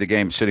enjoyed the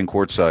game sitting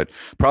courtside.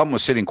 Problem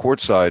with sitting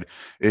courtside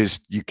is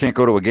you can't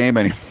go to a game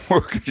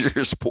anymore because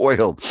you're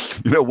spoiled.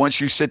 Once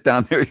you sit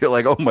down there, you're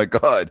like, oh, my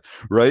God,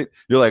 right?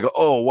 You're like,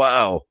 oh,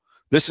 wow,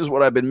 this is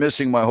what I've been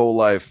missing my whole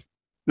life.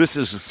 This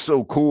is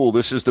so cool.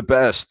 This is the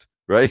best,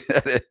 right?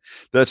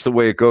 That's the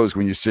way it goes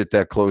when you sit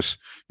that close.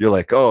 You're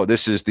like, oh,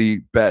 this is the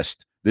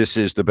best. This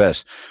is the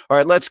best. All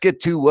right, let's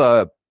get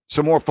to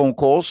some more phone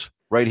calls.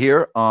 right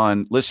here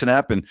on Listen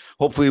App, and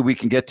hopefully we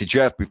can get to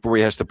Jeff before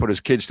he has to put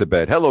his kids to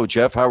bed. Hello,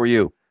 Jeff. How are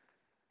you?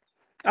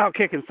 Out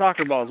kicking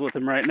soccer balls with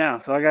him right now,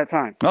 so I got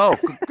time. Oh,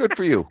 good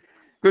for you.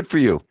 Good for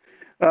you.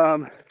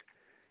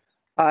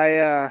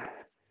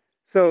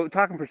 So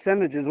talking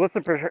percentages, what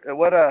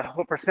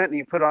percent do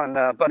you put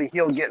on Buddy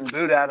Hield getting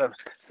booed out of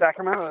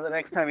Sacramento the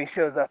next time he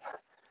shows up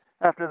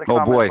after the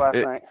comments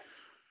last night?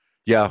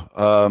 Yeah,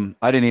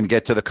 I didn't even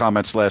get to the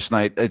comments last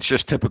night. It's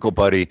just typical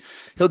Buddy.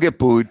 He'll get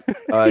booed.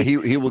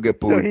 He will get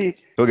booed.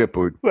 He'll get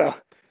booed. Well,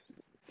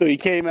 so he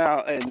came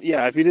out, and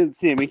if you didn't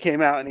see him, he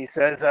came out and he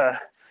says,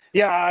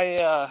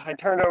 I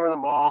turned over the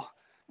ball,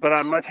 but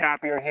I'm much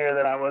happier here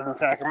than I was in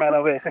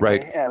Sacramento, basically.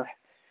 Right. And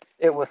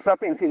it was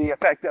something to the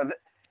effect of,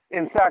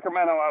 in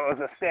Sacramento, I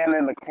was a stand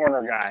in the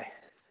corner guy.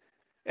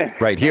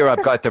 Right. Here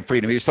I've got the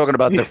freedom. He's talking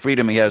about the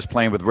freedom he has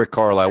playing with Rick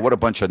Carlisle. What a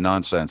bunch of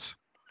nonsense.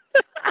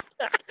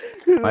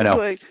 I know.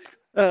 Like,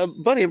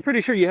 buddy, I'm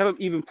pretty sure you haven't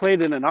even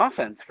played in an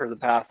offense for the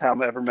past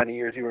however many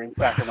years you were in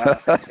Sacramento.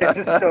 It's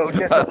just so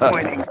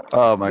disappointing.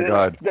 Oh, my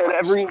God. That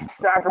every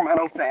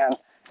Sacramento fan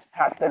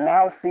has to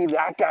now see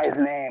that guy's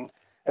name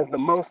as the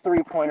most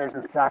three-pointers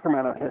in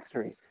Sacramento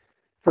history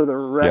for the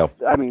rest.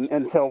 Yep. I mean,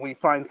 until we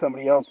find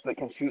somebody else that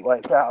can shoot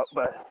lights out.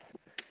 But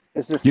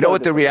it's just you know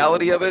what the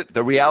reality of it?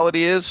 The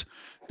reality is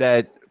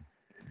that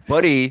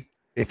Buddy,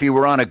 if he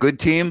were on a good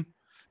team,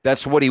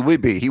 that's what he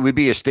would be. He would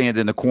be a stand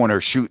in the corner,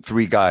 shoot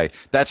three guy.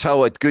 That's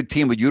how a good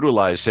team would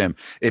utilize him.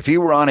 If he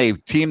were on a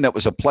team that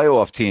was a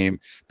playoff team,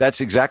 that's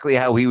exactly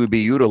how he would be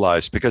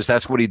utilized because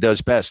that's what he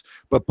does best.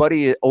 But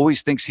Buddy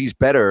always thinks he's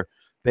better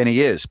than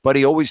he is.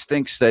 Buddy always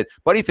thinks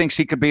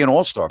he could be an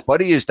all-star.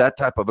 Buddy is that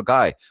type of a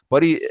guy.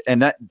 Buddy,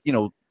 and that,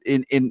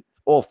 in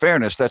all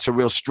fairness, that's a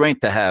real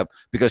strength to have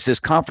because his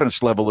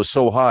confidence level is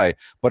so high,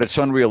 but it's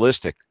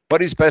unrealistic.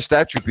 Buddy's best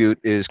attribute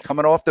is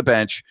coming off the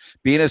bench,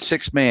 being a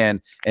sixth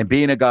man, and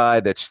being a guy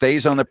that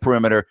stays on the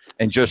perimeter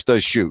and just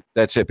does shoot.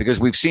 That's it. Because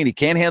we've seen he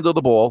can't handle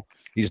the ball.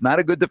 He's not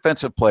a good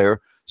defensive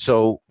player.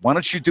 So why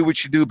don't you do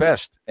what you do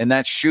best, and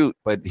that's shoot?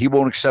 But he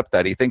won't accept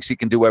that. He thinks he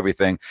can do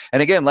everything.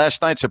 And again,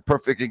 last night's a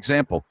perfect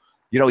example.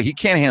 He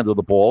can't handle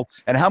the ball.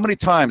 And how many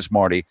times,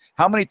 Marty, Jeff,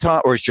 how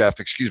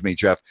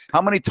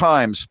many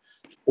times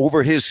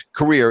over his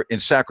career in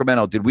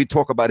Sacramento did we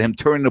talk about him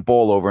turning the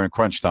ball over in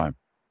crunch time?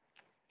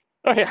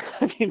 Oh yeah,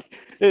 I mean,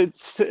 it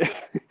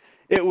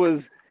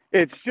was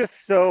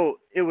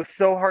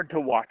so hard to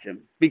watch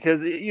him because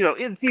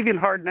it's even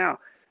hard now.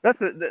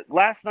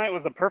 Last night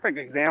was a perfect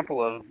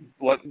example of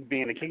what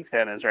being a Kings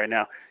fan is right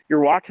now.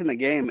 You're watching the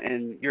game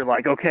and you're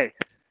like, okay,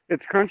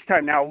 it's crunch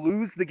time now.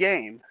 Lose the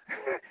game,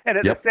 and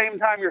at the same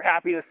time, you're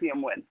happy to see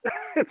him win.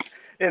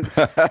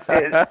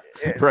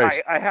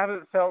 Right. I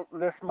haven't felt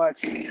this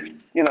much,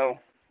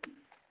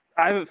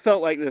 I haven't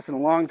felt like this in a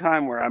long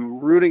time where I'm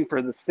rooting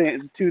for the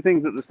same two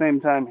things at the same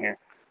time here.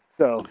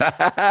 So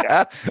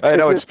yeah. I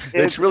know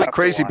it's really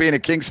crazy being a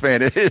Kings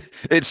fan.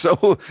 It's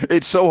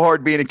so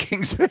hard being a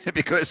Kings fan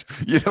because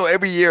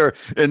every year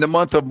in the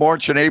month of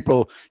March and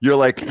April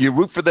you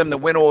root for them to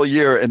win all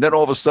year, and then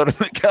all of a sudden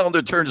the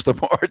calendar turns to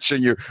March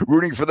and you're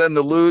rooting for them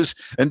to lose,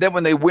 and then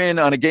when they win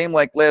on a game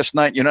like last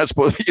night, you're not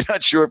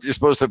sure if you're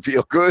supposed to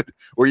feel good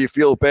or you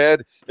feel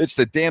bad. It's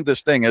the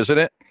damnedest thing, isn't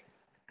it?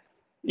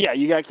 Yeah,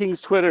 you got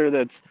Kings Twitter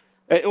that's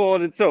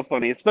and it's so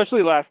funny,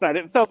 especially last night.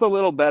 It felt a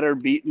little better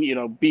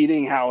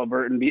beating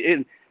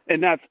Halliburton.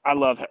 And that's I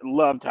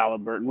loved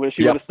Halliburton. Wish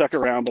he would have stuck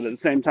around, but at the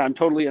same time,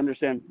 totally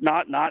understand.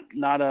 Not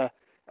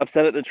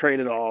upset at the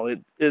trade at all.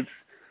 It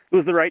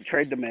was the right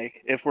trade to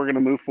make if we're going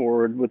to move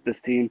forward with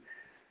this team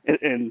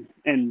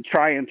and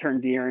try and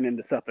turn De'Aaron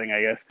into something,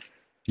 I guess.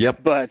 Yep.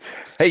 But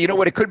hey, you know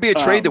what? It could be a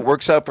trade that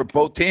works out for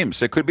both teams.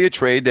 It could be a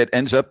trade that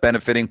ends up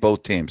benefiting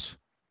both teams.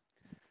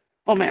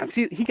 Oh man,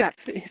 see, he got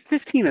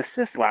 15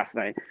 assists last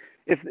night.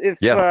 If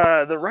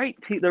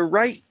the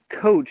right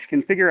coach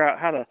can figure out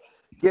how to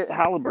get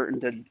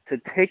Halliburton to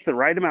take the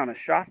right amount of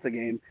shots a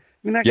game,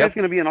 I mean that guy's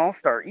going to be an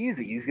all-star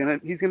easy. He's gonna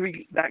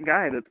be that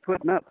guy that's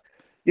putting up,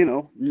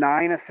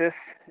 9 assists,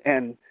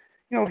 and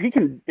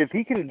if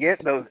he can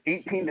get those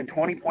 18 to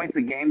 20 points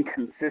a game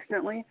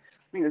consistently,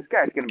 I mean this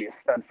guy's going to be a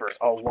stud for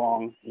a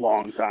long,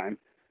 long time.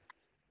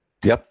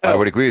 Yep, I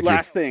would agree with you.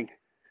 Last thing,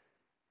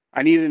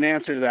 I need an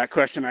answer to that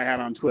question I had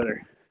on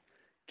Twitter.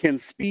 Can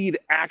speed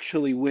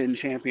actually win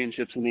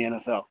championships in the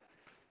NFL?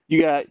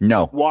 You got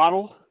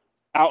Waddle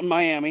out in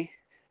Miami.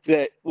 He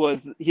had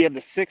the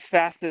 6th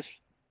fastest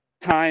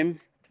time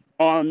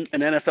on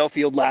an NFL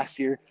field last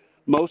year.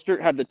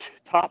 Mostert had the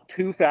top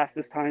 2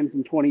 fastest times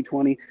in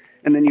 2020.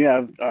 And then you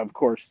have, of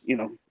course,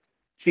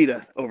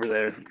 Cheetah over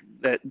there.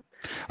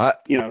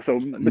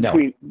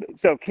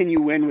 So can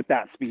you win with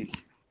that speed?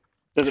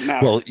 Does it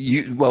matter?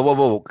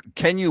 Well,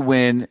 can you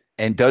win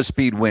and does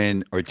speed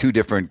win are two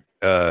different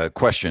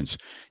questions.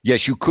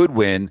 Yes, you could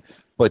win,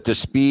 but does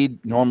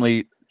speed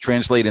normally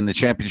translate in the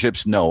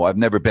championships? No, I've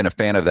never been a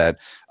fan of that.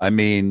 I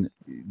mean,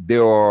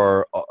 there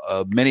are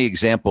many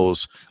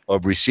examples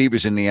of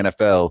receivers in the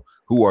NFL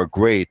who are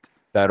great,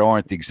 that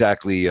aren't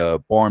exactly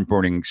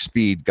barn-burning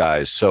speed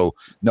guys. So,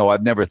 no,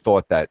 I've never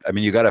thought that. I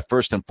mean, you got to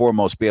first and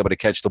foremost be able to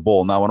catch the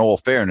ball. Now, in all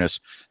fairness,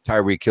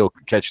 Tyreek Hill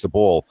can catch the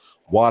ball.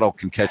 Waddle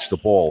can catch the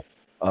ball.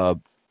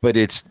 But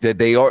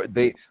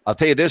I'll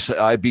tell you this,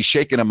 I'd be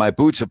shaking in my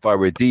boots if I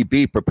were a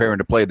DB preparing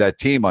to play that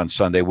team on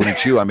Sunday,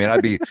 wouldn't you? I mean,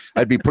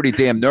 I'd be pretty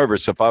damn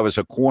nervous if I was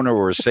a corner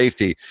or a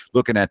safety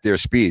looking at their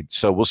speed.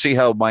 So we'll see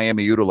how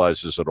Miami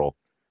utilizes it all.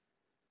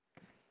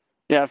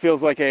 Yeah, it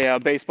feels like a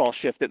baseball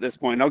shift at this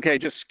point. Okay,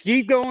 just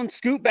keep going,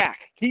 scoot back.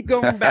 Keep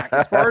going back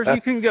as far as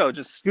you can go.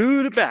 Just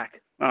scoot it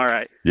back. All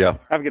right. Yeah.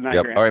 Have a good night,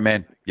 Yep. Grant. All right,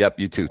 man. Yep,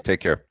 you too.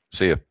 Take care.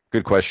 See you.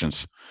 Good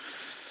questions.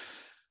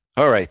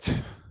 All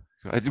right.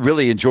 I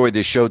really enjoyed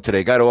this show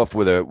today. Got off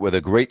with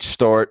a great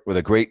start, with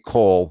a great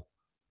call.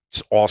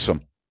 It's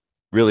awesome.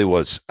 Really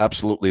was.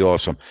 Absolutely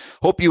awesome.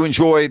 Hope you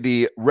enjoy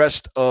the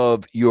rest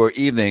of your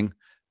evening.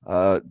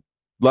 A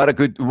lot of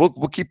good. We'll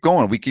keep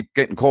going. We keep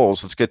getting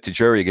calls. Let's get to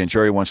Jerry again.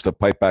 Jerry wants to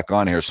pipe back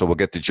on here, so we'll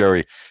get to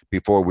Jerry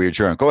before we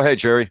adjourn. Go ahead,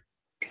 Jerry.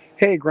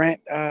 Hey, Grant.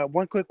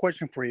 One quick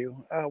question for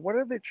you. What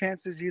are the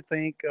chances you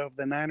think of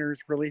the Niners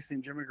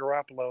releasing Jimmy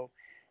Garoppolo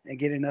and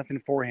getting nothing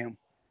for him?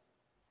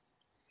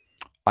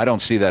 I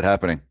don't see that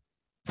happening.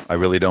 I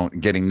really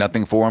don't. Getting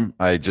nothing for him,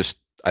 I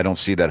don't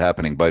see that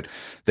happening. But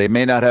they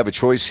may not have a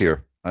choice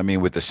here. I mean,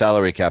 with the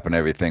salary cap and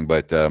everything.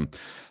 But isn't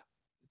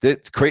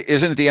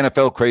it the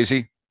NFL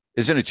crazy?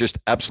 Isn't it just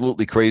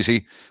absolutely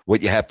crazy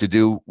what you have to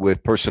do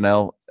with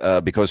personnel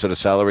because of the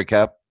salary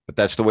cap? But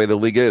that's the way the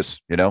league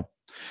is, you know?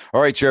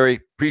 All right,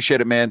 Jerry.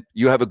 Appreciate it, man.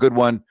 You have a good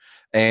one.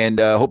 And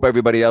hope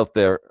everybody out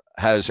there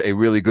has a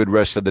really good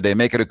rest of the day.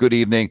 Make it a good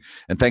evening.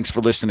 And thanks for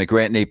listening to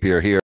Grant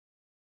Napier here.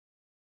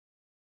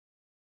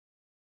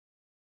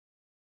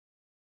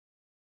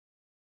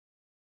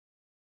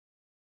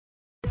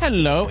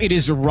 Hello, it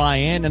is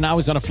Ryan, and I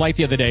was on a flight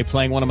the other day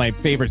playing one of my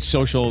favorite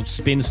social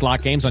spin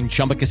slot games on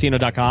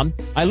ChumbaCasino.com.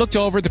 I looked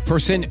over at the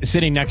person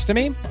sitting next to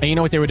me, and you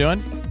know what they were doing?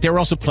 They were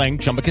also playing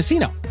Chumba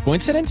Casino.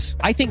 Coincidence?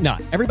 I think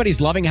not.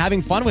 Everybody's loving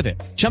having fun with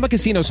it. Chumba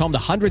Casino is home to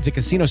hundreds of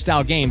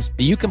casino-style games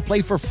that you can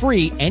play for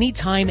free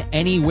anytime,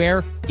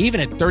 anywhere, even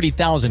at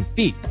 30,000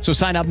 feet. So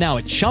sign up now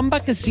at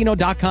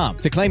ChumbaCasino.com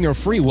to claim your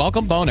free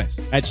welcome bonus.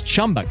 That's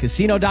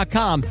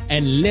ChumbaCasino.com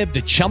and live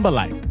the Chumba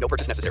life. No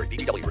purchase necessary.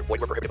 VGW. Void where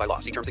prohibited by law.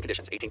 See terms and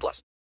conditions.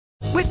 18+.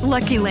 With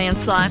Lucky Land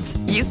Slots,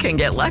 you can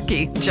get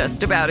lucky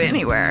just about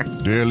anywhere.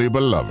 Dearly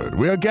beloved,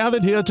 we are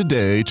gathered here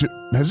today to...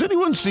 Has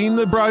anyone seen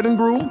the bride and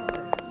groom?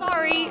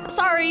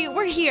 Sorry,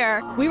 we're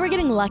here. We were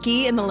getting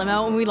lucky in the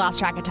limo and we lost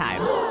track of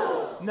time.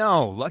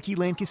 No, Lucky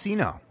Land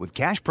Casino, with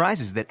cash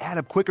prizes that add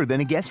up quicker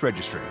than a guest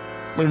registry.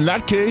 In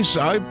that case,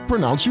 I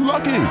pronounce you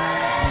lucky.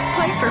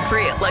 Play for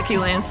free at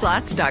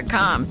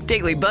LuckyLandSlots.com.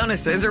 Daily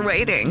bonuses are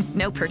waiting.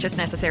 No purchase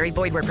necessary.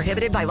 Void where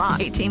prohibited by law.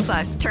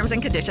 18+. Terms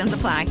and conditions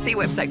apply. See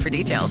website for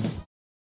details.